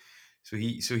 So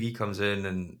he comes in,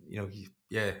 and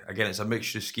again, it's a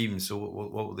mixture of schemes. So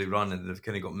what will they run? And they've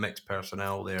kind of got mixed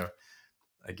personnel there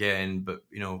again, but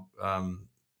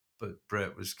but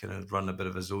Brett was kind of running a bit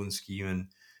of a zone scheme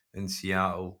in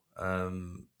Seattle,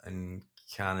 and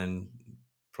Cannon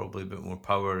probably a bit more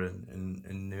power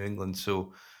in New England.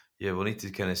 So yeah, we'll need to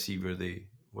kind of see where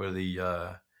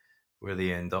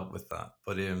they end up with that.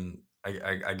 But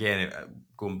again,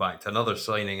 going back to another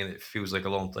signing, and it feels like a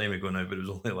long time ago now, but it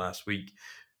was only last week,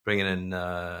 bringing in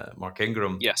Mark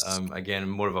Ingram. Yes. Again,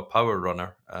 more of a power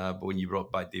runner. But when you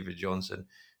brought back David Johnson,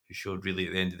 who showed really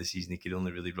at the end of the season he could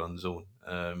only really run zone.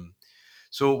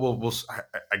 So we'll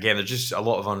again, there's just a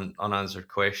lot of unanswered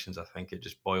questions. I think it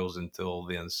just boils into all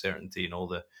the uncertainty and all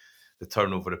the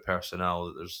turnover of personnel.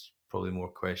 That there's probably more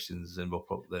questions and we'll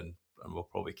probably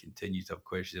continue to have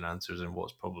questions and answers in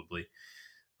what's probably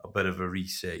a bit of a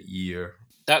reset year.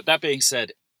 That being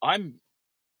said, I'm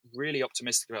really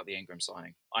optimistic about the Ingram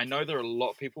signing. I know there are a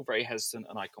lot of people very hesitant,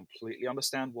 and I completely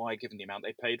understand why, given the amount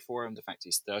they paid for him, the fact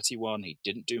he's 31, he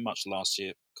didn't do much last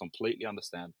year, completely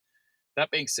understand.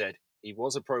 That being said, he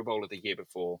was a Pro Bowler the year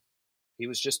before.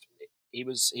 He just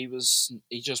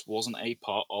wasn't a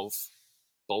part of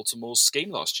Baltimore's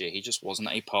scheme last year. He just wasn't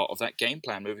a part of that game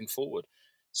plan moving forward.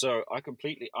 So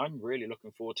I'm really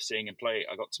looking forward to seeing him play.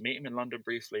 I got to meet him in London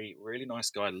briefly. Really nice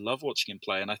guy. Love watching him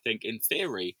play. And I think in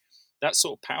theory, that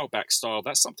sort of power back style,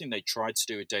 that's something they tried to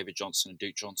do with David Johnson and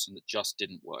Duke Johnson that just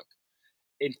didn't work.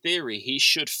 In theory, he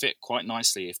should fit quite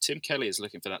nicely. If Tim Kelly is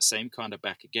looking for that same kind of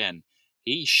back again,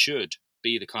 he should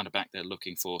be the kind of back they're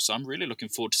looking for. So I'm really looking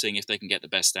forward to seeing if they can get the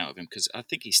best out of him, because I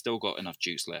think he's still got enough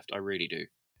juice left. I really do.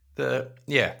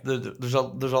 There's a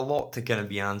lot to kind of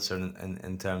be answered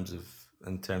in terms of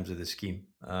the scheme.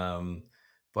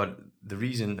 But the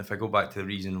reason, if I go back to the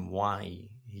reason why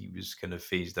he was kind of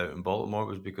phased out in Baltimore,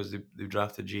 was because they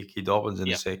drafted J.K. Dobbins in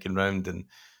the second round, and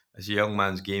as a young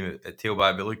man's game at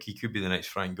tailback, but look, he could be the next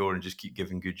Frank Gore and just keep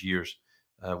giving good years,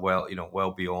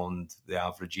 well beyond the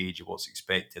average age of what's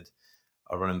expected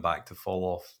a running back to fall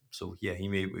off. So yeah, he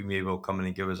may well come in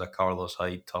and give us a Carlos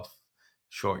Hyde, tough,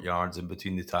 short yards in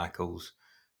between the tackles,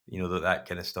 that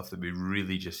kind of stuff that we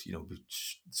really just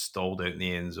stalled out in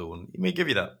the end zone. He may give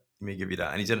you that.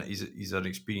 And he's an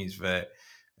experienced vet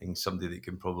and somebody that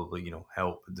can probably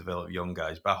help and develop young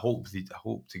guys. But I hope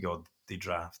to God they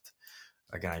draft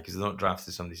a guy, because they're not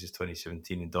drafted somebody since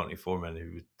 2017 and Dontae Foreman,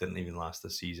 who didn't even last the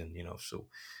season. So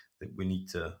we need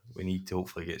to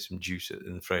hopefully get some juice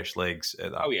and fresh legs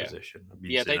at that position. I've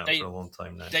been saying that for a long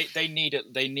time now. They need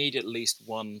at least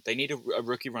one. They need a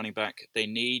rookie running back. They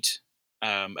need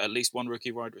at least one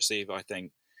rookie wide receiver, I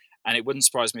think. And it wouldn't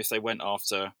surprise me if they went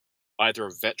after either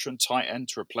a veteran tight end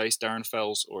to replace Darren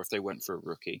Fells, or if they went for a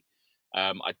rookie.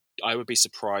 I would be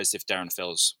surprised if Darren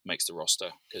Fells makes the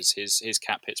roster, because his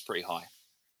cap hit's pretty high.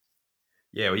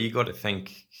 Yeah, well, you got to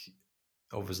think.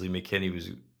 Obviously, McKinney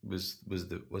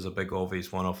was a big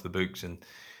obvious one off the books, and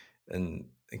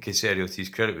Caserio, to his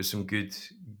credit, was some good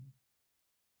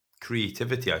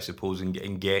creativity, I suppose, in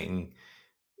getting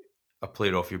a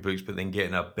player off your books, but then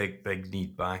getting a big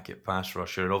need back at pass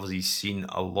rusher. And obviously, he's seen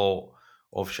a lot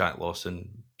of Shaq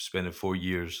Lawson, spending 4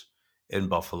 years in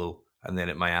Buffalo and then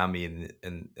at Miami in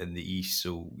the East.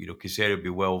 So, Caserio will be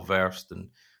well versed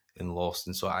in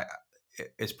Lawson. So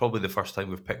it's probably the first time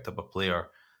we've picked up a player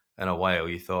in a while.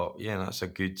 You thought, yeah, that's a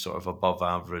good sort of above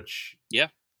average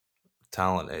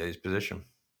talent at his position.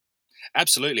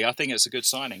 Absolutely. I think it's a good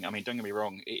signing. I mean, don't get me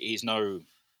wrong, he's no,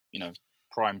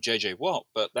 prime JJ Watt,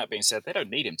 but that being said, they don't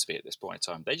need him to be at this point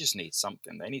in time. They just need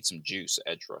something. They need some juice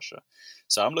at edge rusher.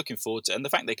 So I'm looking forward to, and the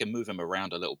fact they can move him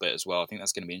around a little bit as well, I think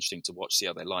that's going to be interesting to watch, see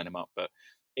how they line him up. But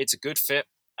it's a good fit.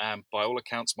 By all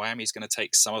accounts, Miami's going to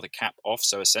take some of the cap off,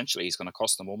 so essentially he's going to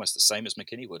cost them almost the same as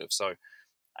McKinney would have. So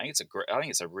I think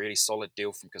it's a really solid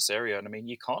deal from Caserio. And I mean,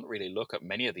 you can't really look at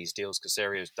many of these deals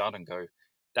Caserio's done and go,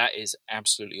 that is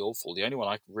absolutely awful. The only one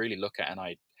I really look at and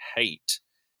I hate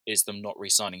is them not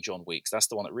re-signing John Weeks. That's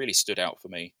the one that really stood out for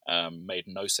me. Made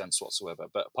no sense whatsoever.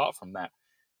 But apart from that,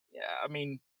 yeah, I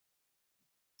mean,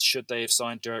 should they have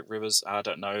signed Derek Rivers? I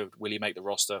don't know. Will he make the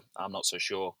roster? I'm not so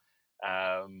sure.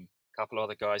 A couple of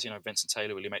other guys, Vincent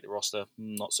Taylor, will he make the roster?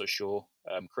 Not so sure.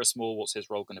 Chris Moore, what's his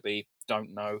role going to be?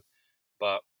 Don't know.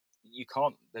 But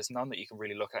there's none that you can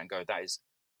really look at and go, that is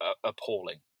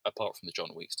appalling, apart from the John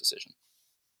Weeks decision.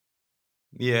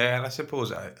 Yeah, and I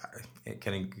suppose it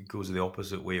kind of goes the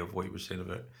opposite way of what you were saying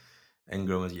about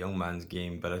Ingram as a young man's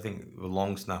game. But I think the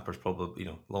long snapper's probably,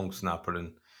 long snapper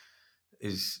and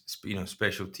is,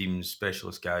 special teams,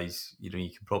 specialist guys. You can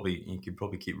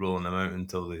probably keep rolling them out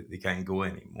until they can't go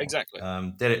anymore. Exactly.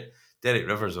 Derek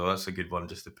Rivers, though, that's a good one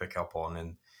just to pick up on.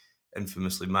 And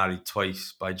infamously married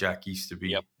twice by Jack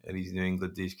Easterby in his New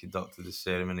England days, conducted the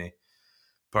ceremony.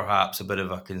 Perhaps a bit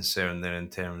of a concern there in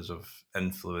terms of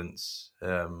influence.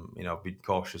 I've been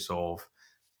cautious of.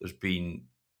 There's been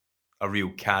a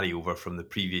real carryover from the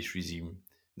previous regime.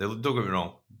 Now, don't get me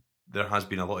wrong, there has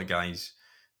been a lot of guys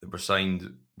that were signed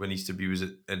when Easterby was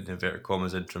in inverted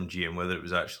commas interim GM, whether it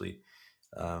was actually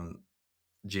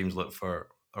James Litfer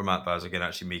or Matt Bazigan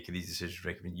actually making these decisions.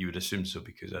 You would assume so,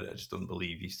 because I just don't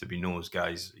believe Easterby knows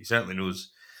guys. He certainly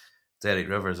knows Derek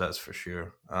Rivers, that's for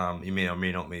sure. He may or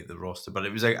may not make the roster, but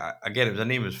it was a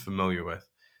name I was familiar with,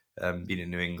 being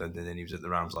in New England, and then he was at the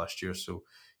Rams last year, so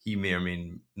he may or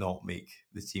may not make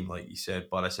the team, like you said.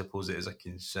 But I suppose it is a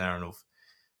concern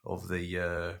of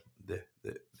the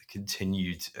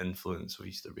continued influence of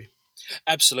Easterby.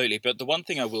 Absolutely, but the one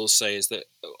thing I will say is that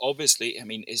obviously, I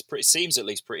mean, it seems at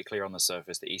least pretty clear on the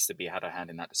surface that Easterby had a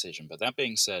hand in that decision. But that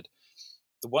being said,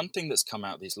 the one thing that's come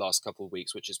out these last couple of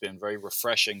weeks, which has been very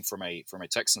refreshing from a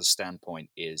Texans standpoint,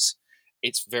 is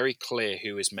it's very clear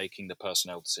who is making the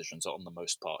personnel decisions on the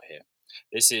most part here.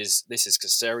 This is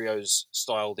Caserio's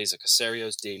style. These are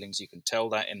Caserio's dealings. You can tell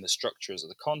that in the structures of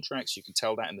the contracts. You can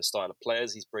tell that in the style of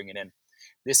players he's bringing in.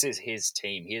 This is his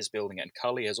team. He is building it. And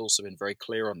Cully has also been very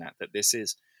clear on that this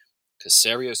is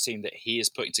Caserio's team that he is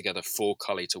putting together for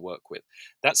Cully to work with.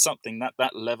 That's something,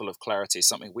 that level of clarity is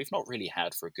something we've not really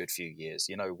had for a good few years.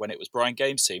 When it was Brian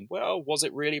Gaines' team, well, was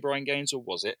it really Brian Gaines or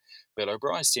was it Bill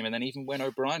O'Brien's team? And then even when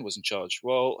O'Brien was in charge,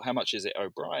 well, how much is it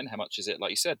O'Brien? How much is it, like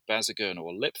you said, Bazigan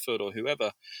or Lipford or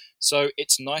whoever? So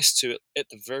it's nice to, at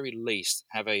the very least,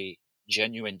 have a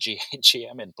genuine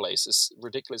GM in place. As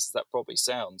ridiculous as that probably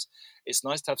sounds, it's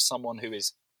nice to have someone who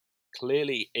is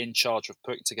clearly in charge of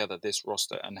putting together this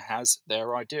roster and has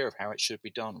their idea of how it should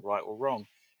be done, right or wrong.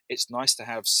 It's nice to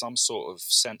have some sort of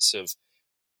sense of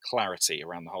clarity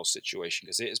around the whole situation,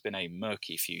 because it has been a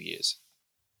murky few years.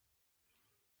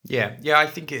 Yeah, I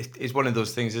think it's one of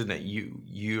those things, isn't it?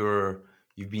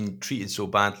 You've been treated so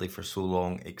badly for so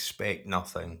long, expect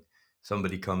nothing.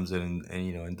 Somebody comes in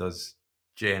and does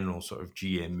general sort of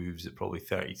GM moves at probably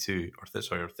 32 or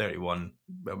 31,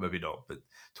 well, maybe not, but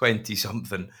 20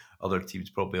 something. Other teams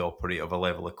probably operate of a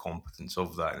level of competence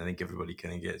of that, and I think everybody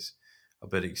kind of gets a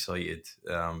bit excited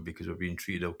because we're being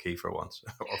treated okay for once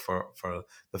or for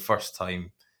the first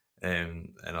time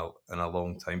in a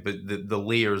long time. But the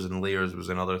layers and layers was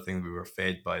another thing we were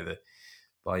fed by the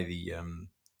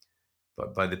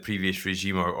previous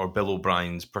regime or Bill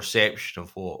O'Brien's perception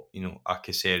of what, a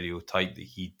Caserio type that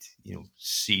he'd,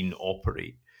 seen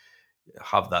operate,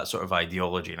 have that sort of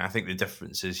ideology. And I think the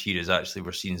difference is here is actually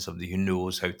we're seeing somebody who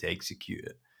knows how to execute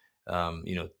it.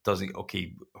 Doesn't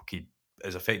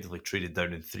is effectively traded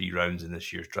down in 3 rounds in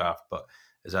this year's draft, but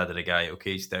has added a guy.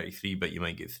 Okay, he's 33, but you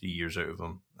might get 3 years out of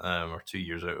him, or 2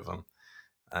 years out of him,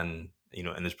 and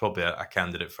and there's probably a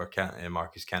candidate for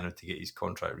Marcus Cannon to get his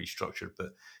contract restructured,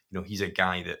 but he's a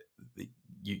guy that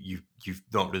you've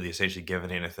not really essentially given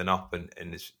anything up in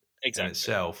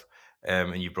itself,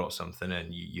 and you brought something in.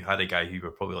 You had a guy who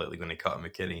were probably likely going to cut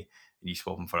McKinney, and you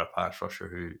swap him for a pass rusher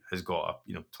who has got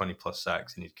 20 plus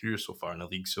sacks in his career so far in the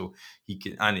league, so he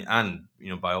can and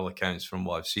by all accounts from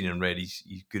what I've seen and read,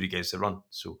 he's good against the run.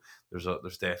 So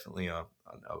there's definitely a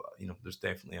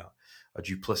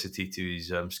duplicity to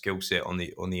his skill set on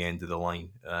the end of the line,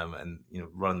 and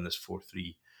running this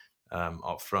 4-3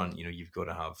 up front, you've got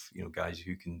to have guys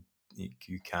who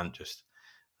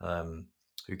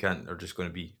are just going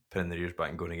to be pinning their ears back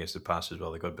and going against the pass as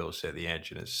well. They've got to be able to set the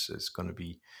edge, and it's going to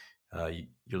be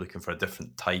you're looking for a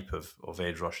different type of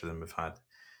edge rusher than we've had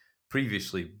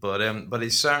previously. But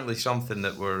it's certainly something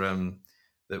that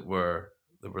we're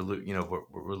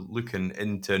looking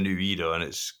into a new era, and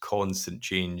it's constant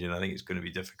change, and I think it's going to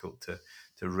be difficult to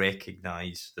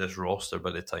recognize this roster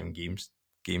by the time games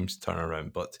turn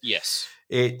around. But yes,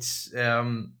 it's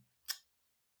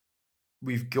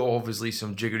we've got obviously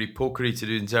some jiggery pokery to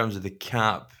do in terms of the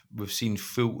cap. We've seen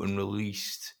Fulton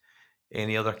released.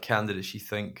 Any other candidates you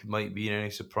think might be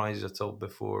any surprises at all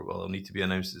before? Well, they'll need to be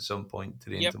announced at some point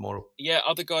today and tomorrow. Yeah,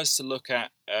 other guys to look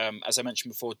at. As I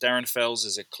mentioned before, Darren Fells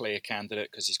is a clear candidate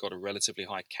because he's got a relatively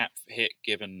high cap hit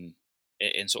given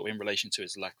in relation to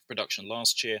his lack of production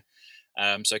last year.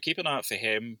 So keep an eye out for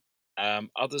him.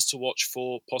 Others to watch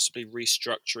for, possibly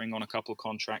restructuring on a couple of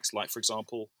contracts, like, for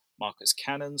example, Marcus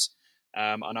Cannon's.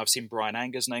 And I've seen Brian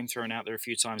Anger's name thrown out there a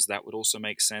few times. That would also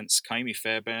make sense. Kaimi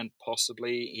Fairbairn,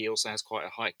 possibly. He also has quite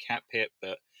a high cap hit,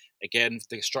 but again,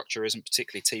 the structure isn't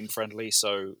particularly team friendly.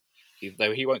 So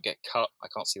though he won't get cut, I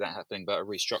can't see that happening, but a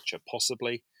restructure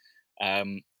possibly.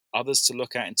 Others to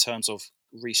look at in terms of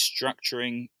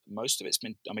restructuring, most of it's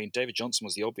been, David Johnson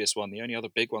was the obvious one. The only other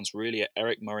big ones really are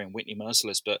Eric Murray and Whitney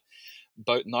Merciless, but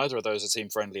neither of those are team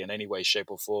friendly in any way, shape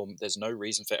or form. There's no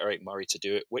reason for Eric Murray to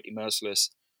do it. Whitney Merciless,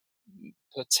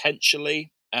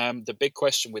 potentially. The big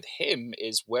question with him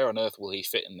is where on earth will he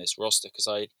fit in this roster?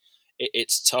 Because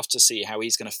it's tough to see how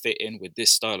he's going to fit in with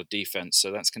this style of defense.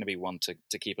 So that's going to be one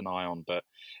to keep an eye on. But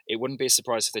it wouldn't be a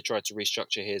surprise if they tried to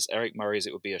restructure his. Eric Murray's,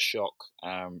 it would be a shock.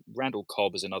 Randall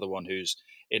Cobb is another one who's,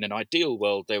 in an ideal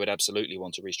world, they would absolutely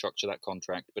want to restructure that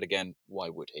contract. But again, why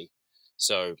would he?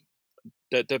 So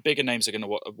the bigger names are going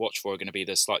to watch for are going to be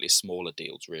the slightly smaller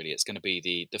deals, really. It's going to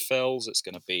be the Fells, it's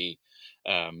going to be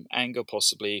Anger,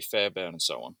 possibly, Fairbairn, and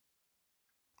so on.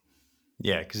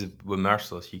 Yeah, because with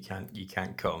Merciless, you can't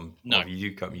cut them. No. If you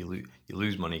do cut them, you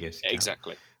lose money against them.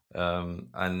 Exactly. And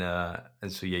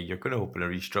so you're going to hope in a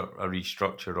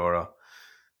restructure or a,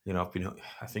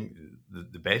 I think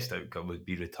the best outcome would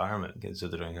be retirement,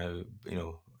 considering how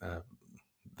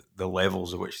the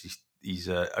levels at which these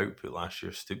output last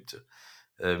year stooped to.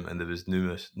 And there was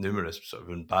numerous sort of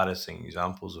embarrassing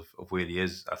examples of where he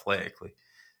is athletically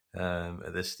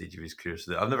at this stage of his career.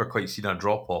 So I've never quite seen a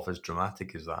drop off as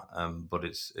dramatic as that, but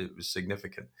it was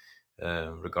significant,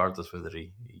 regardless whether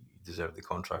he deserved the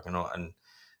contract or not. And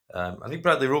I think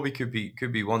Bradley Roby could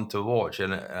be one to watch,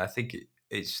 and I think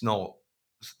it's not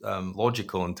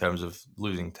logical in terms of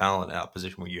losing talent at a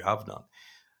position where you have none.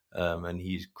 And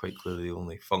he's quite clearly the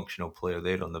only functional player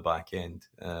there on the back end,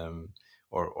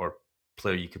 or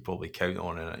player you could probably count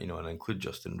on, and include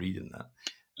Justin Reid in that.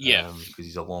 Yeah, because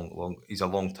he's a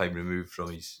long time removed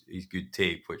from his good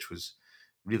tape, which was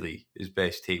really his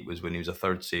best tape was when he was a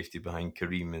third safety behind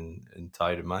Kareem and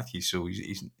Tyrann Mathieu. So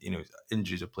he's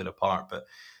injuries have played a part, but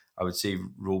I would say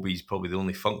Roby's probably the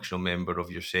only functional member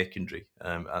of your secondary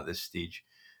at this stage.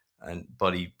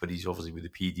 But he's obviously with the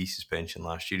PED suspension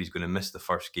last year. He's going to miss the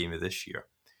first game of this year.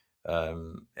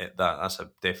 That's a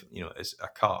definitely it's a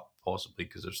cut possibly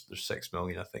because there's $6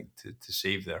 million I think to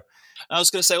save there. I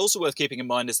was going to say also worth keeping in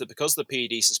mind is that because of the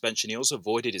PED suspension, he also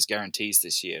voided his guarantees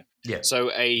this year. Yeah. So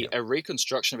a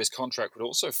reconstruction of his contract would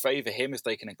also favour him if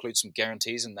they can include some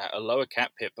guarantees in that, a lower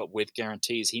cap hit but with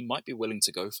guarantees. He might be willing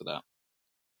to go for that.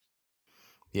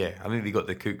 Yeah, I mean, we got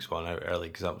the Cooks one out early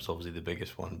because that was obviously the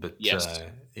biggest one. But yes.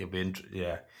 It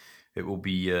will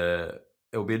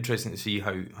be interesting to see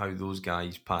how those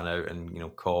guys pan out,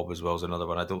 and Cobb as well as another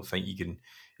one. I don't think you can,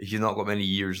 if you've not got many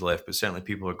years left, but certainly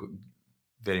people are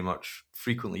very much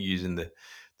frequently using the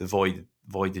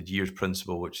voided years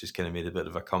principle, which has kind of made a bit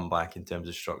of a comeback in terms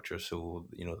of structure. So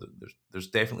there's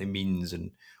definitely means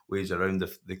and ways around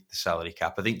the salary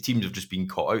cap. I think teams have just been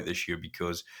caught out this year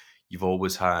because you've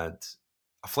always had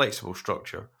a flexible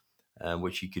structure,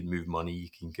 which you can move money, you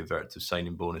can convert to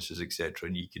signing bonuses, etc.,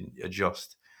 and you can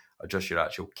adjust your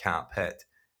actual cap hit.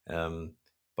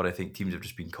 But I think teams have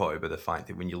just been caught out by the fact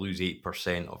that when you lose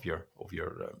 8% of your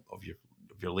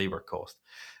labour cost,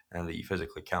 and that you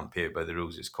physically can't pay it by the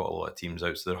rules, it's caught a lot of teams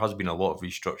out. So there has been a lot of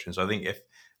restructuring. So I think if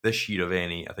this year of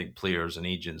any, I think players and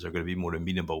agents are going to be more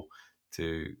amenable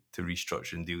to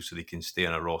restructuring deals so they can stay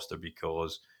on a roster,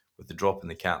 because with the drop in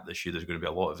the cap this year, there's going to be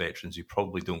a lot of veterans who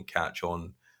probably don't catch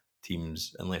on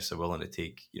teams unless they're willing to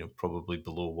take, probably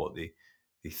below what they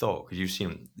thought. Because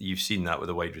you've seen that with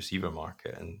the wide receiver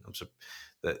market, and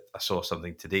I saw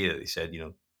something today that they said,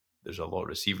 there's a lot of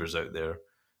receivers out there.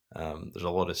 There's a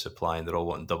lot of supply, and they're all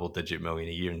wanting double-digit million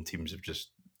a year, and teams have just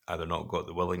either not got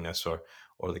the willingness or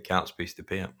the cap space to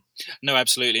pay it. No,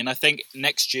 absolutely. And I think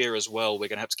next year as well, we're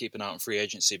going to have to keep an eye on free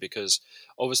agency, because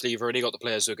obviously you've already got the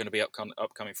players who are going to be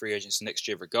upcoming free agents next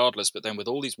year regardless. But then with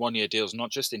all these one-year deals,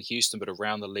 not just in Houston, but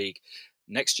around the league,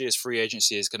 next year's free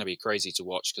agency is going to be crazy to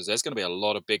watch, because there's going to be a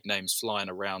lot of big names flying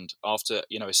around after,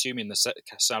 assuming the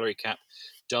salary cap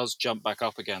does jump back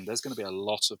up again. There's going to be a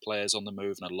lot of players on the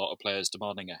move and a lot of players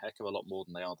demanding a heck of a lot more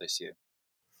than they are this year.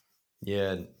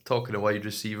 Yeah, talking of wide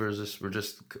receivers, we've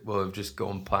just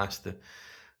gone past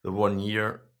the 1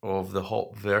 year of the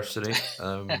Hopversary.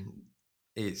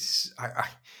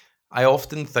 I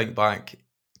often think back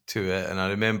to it, and I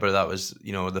remember that was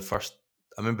the first.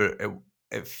 I remember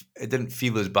it didn't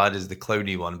feel as bad as the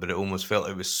Clowney one, but it almost felt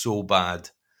it was so bad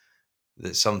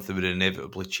that something would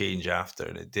inevitably change after,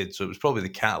 and it did. So it was probably the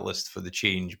catalyst for the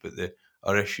change, but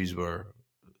our issues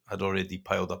had already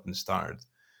piled up and started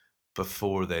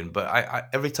before then. But I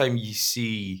every time you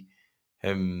see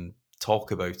him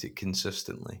talk about it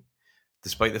consistently,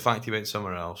 despite the fact he went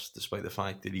somewhere else, despite the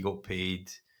fact that he got paid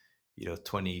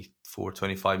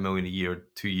 24-25 million a year,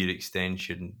 2-year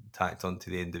extension tacked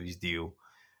onto the end of his deal,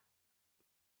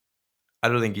 I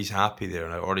don't think he's happy there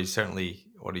now, or he certainly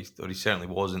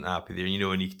wasn't happy there.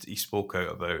 And he spoke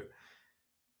out about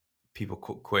people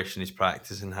question his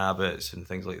practice and habits and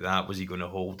things like that. Was he going to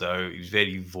hold out? He was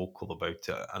very vocal about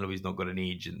it. I know he's not got an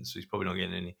agent, so he's probably not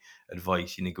getting any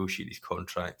advice. He negotiated his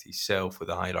contract himself with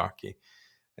the hierarchy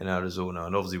in Arizona,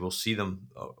 and obviously we'll see them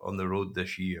on the road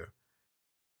this year.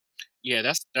 Yeah,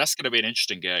 that's going to be an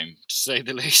interesting game, to say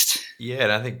the least. Yeah,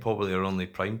 and I think probably our only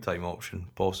primetime option,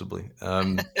 possibly.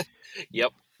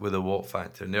 Yep. With a Watt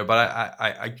factor in there. But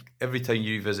I every time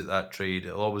you visit that trade,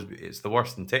 it's the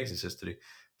worst in Texans history.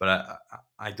 But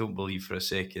I don't believe for a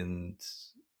second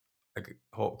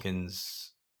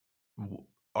Hopkins,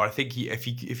 or I think if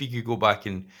he could go back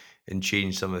and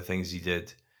change some of the things he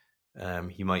did,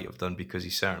 he might have done, because he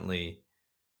certainly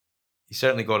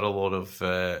got a lot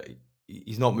of.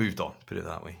 He's not moved on, put it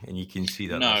that way, and you can see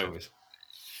that. No,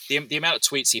 the amount of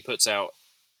tweets he puts out,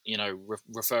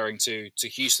 referring to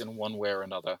Houston one way or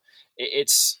another,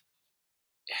 it's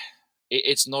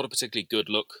not a particularly good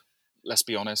look. Let's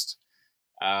be honest.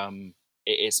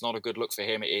 It's not a good look for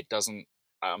him. It doesn't.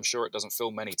 I'm sure it doesn't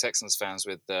fill many Texans fans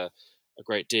with a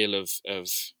great deal of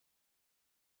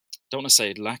don't want to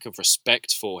say lack of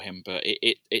respect for him, but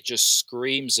it just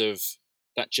screams of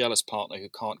that jealous partner who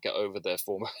can't get over their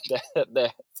former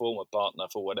partner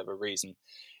for whatever reason.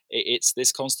 It's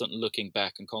this constant looking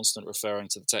back and constant referring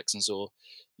to the Texans, or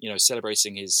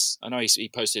celebrating his. I know he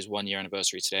posted his 1 year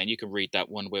anniversary today, and you can read that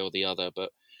one way or the other,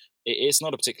 but it's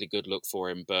not a particularly good look for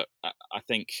him. But I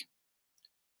think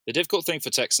the difficult thing for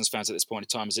Texans fans at this point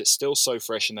in time is it's still so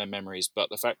fresh in their memories. But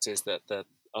the fact is that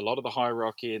a lot of the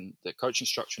hierarchy and the coaching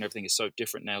structure and everything is so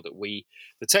different now that the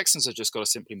Texans have just got to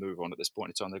simply move on at this point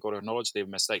in time. They've got to acknowledge the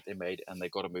mistake they made, and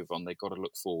they've got to move on. They've got to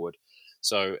look forward.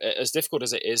 So as difficult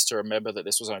as it is to remember that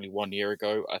this was only 1 year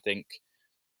ago, I think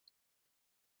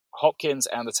Hopkins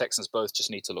and the Texans both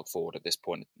just need to look forward at this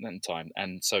point in time,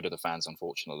 and so do the fans,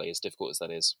 unfortunately, as difficult as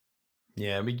that is.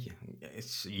 Yeah, I mean,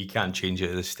 you can't change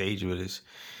it at this stage, but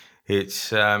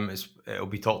it'll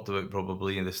be talked about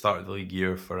probably in the start of the league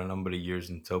year for a number of years,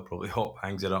 until probably Hop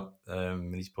hangs it up,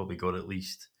 and he's probably got at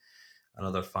least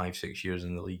another 5-6 years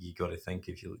in the league. You got to think,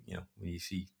 if when you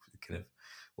see kind of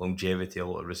longevity a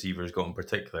lot of receivers got, in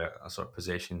particular a sort of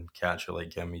possession catcher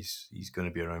like him, he's going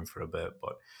to be around for a bit.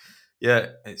 But yeah,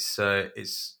 it's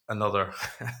another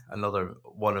another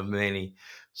one of many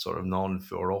sort of non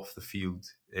or off the field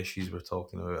issues we're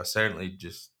talking about. I certainly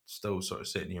just still sort of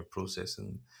sitting here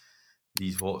processing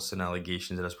these Watson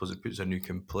allegations, and I suppose it puts a new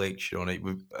complexion on it.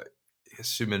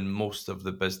 Assuming most of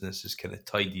the business is kind of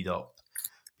tidied up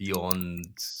beyond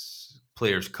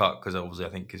players cut, because obviously I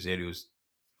think Casario's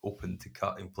open to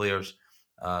cutting players,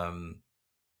 and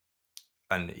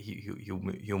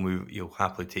he'll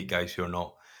happily take guys who are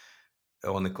not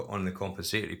on the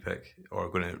compensatory pick, or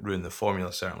going to ruin the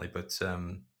formula certainly. But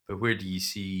where do you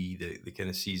see the kind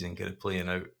of season kind of playing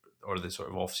out, or the sort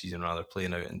of off season rather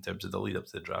playing out in terms of the lead up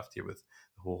to the draft here with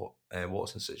the whole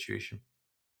Watson situation?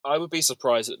 I would be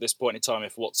surprised at this point in time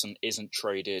if Watson isn't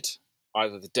traded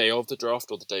either the day of the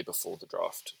draft or the day before the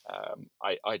draft.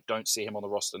 I don't see him on the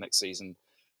roster next season.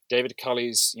 David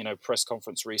Culley's press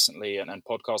conference recently and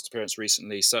podcast appearance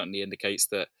recently certainly indicates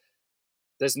that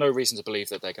there's no reason to believe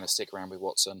that they're going to stick around with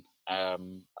Watson.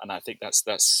 And I think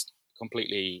that's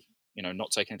completely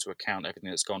not taking into account everything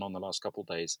that's gone on the last couple of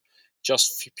days.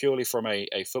 Just purely from a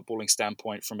footballing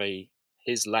standpoint, from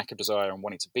his lack of desire and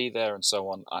wanting to be there and so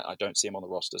on, I don't see him on the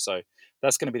roster. So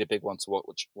that's going to be the big one to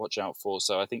watch out for.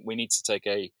 So I think we need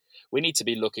to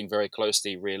be looking very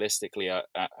closely, realistically at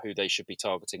who they should be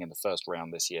targeting in the first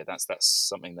round this year. That's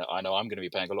something that I know I'm going to be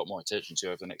paying a lot more attention to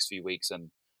over the next few weeks, and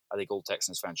I think all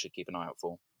Texans fans should keep an eye out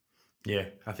for. Yeah,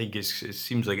 I think it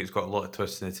seems like it's got a lot of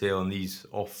twists in the tail, and these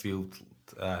off-field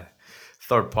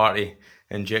third-party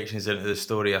injections into the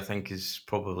story, I think, has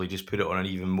probably just put it on an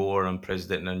even more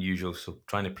unprecedented and unusual. So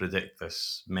trying to predict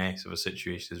this mess of a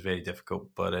situation is very difficult.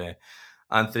 But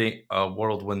Anthony, a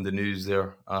whirlwind of news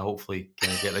there. Hopefully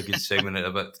can get a good segment out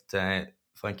of it.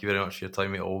 Thank you very much for your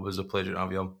time, mate. Always a pleasure to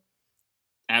have you on.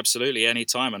 Absolutely, any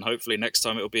time, and hopefully next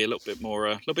time it'll be a little bit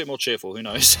more cheerful. Who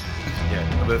knows?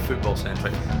 Yeah, a bit football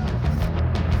centric.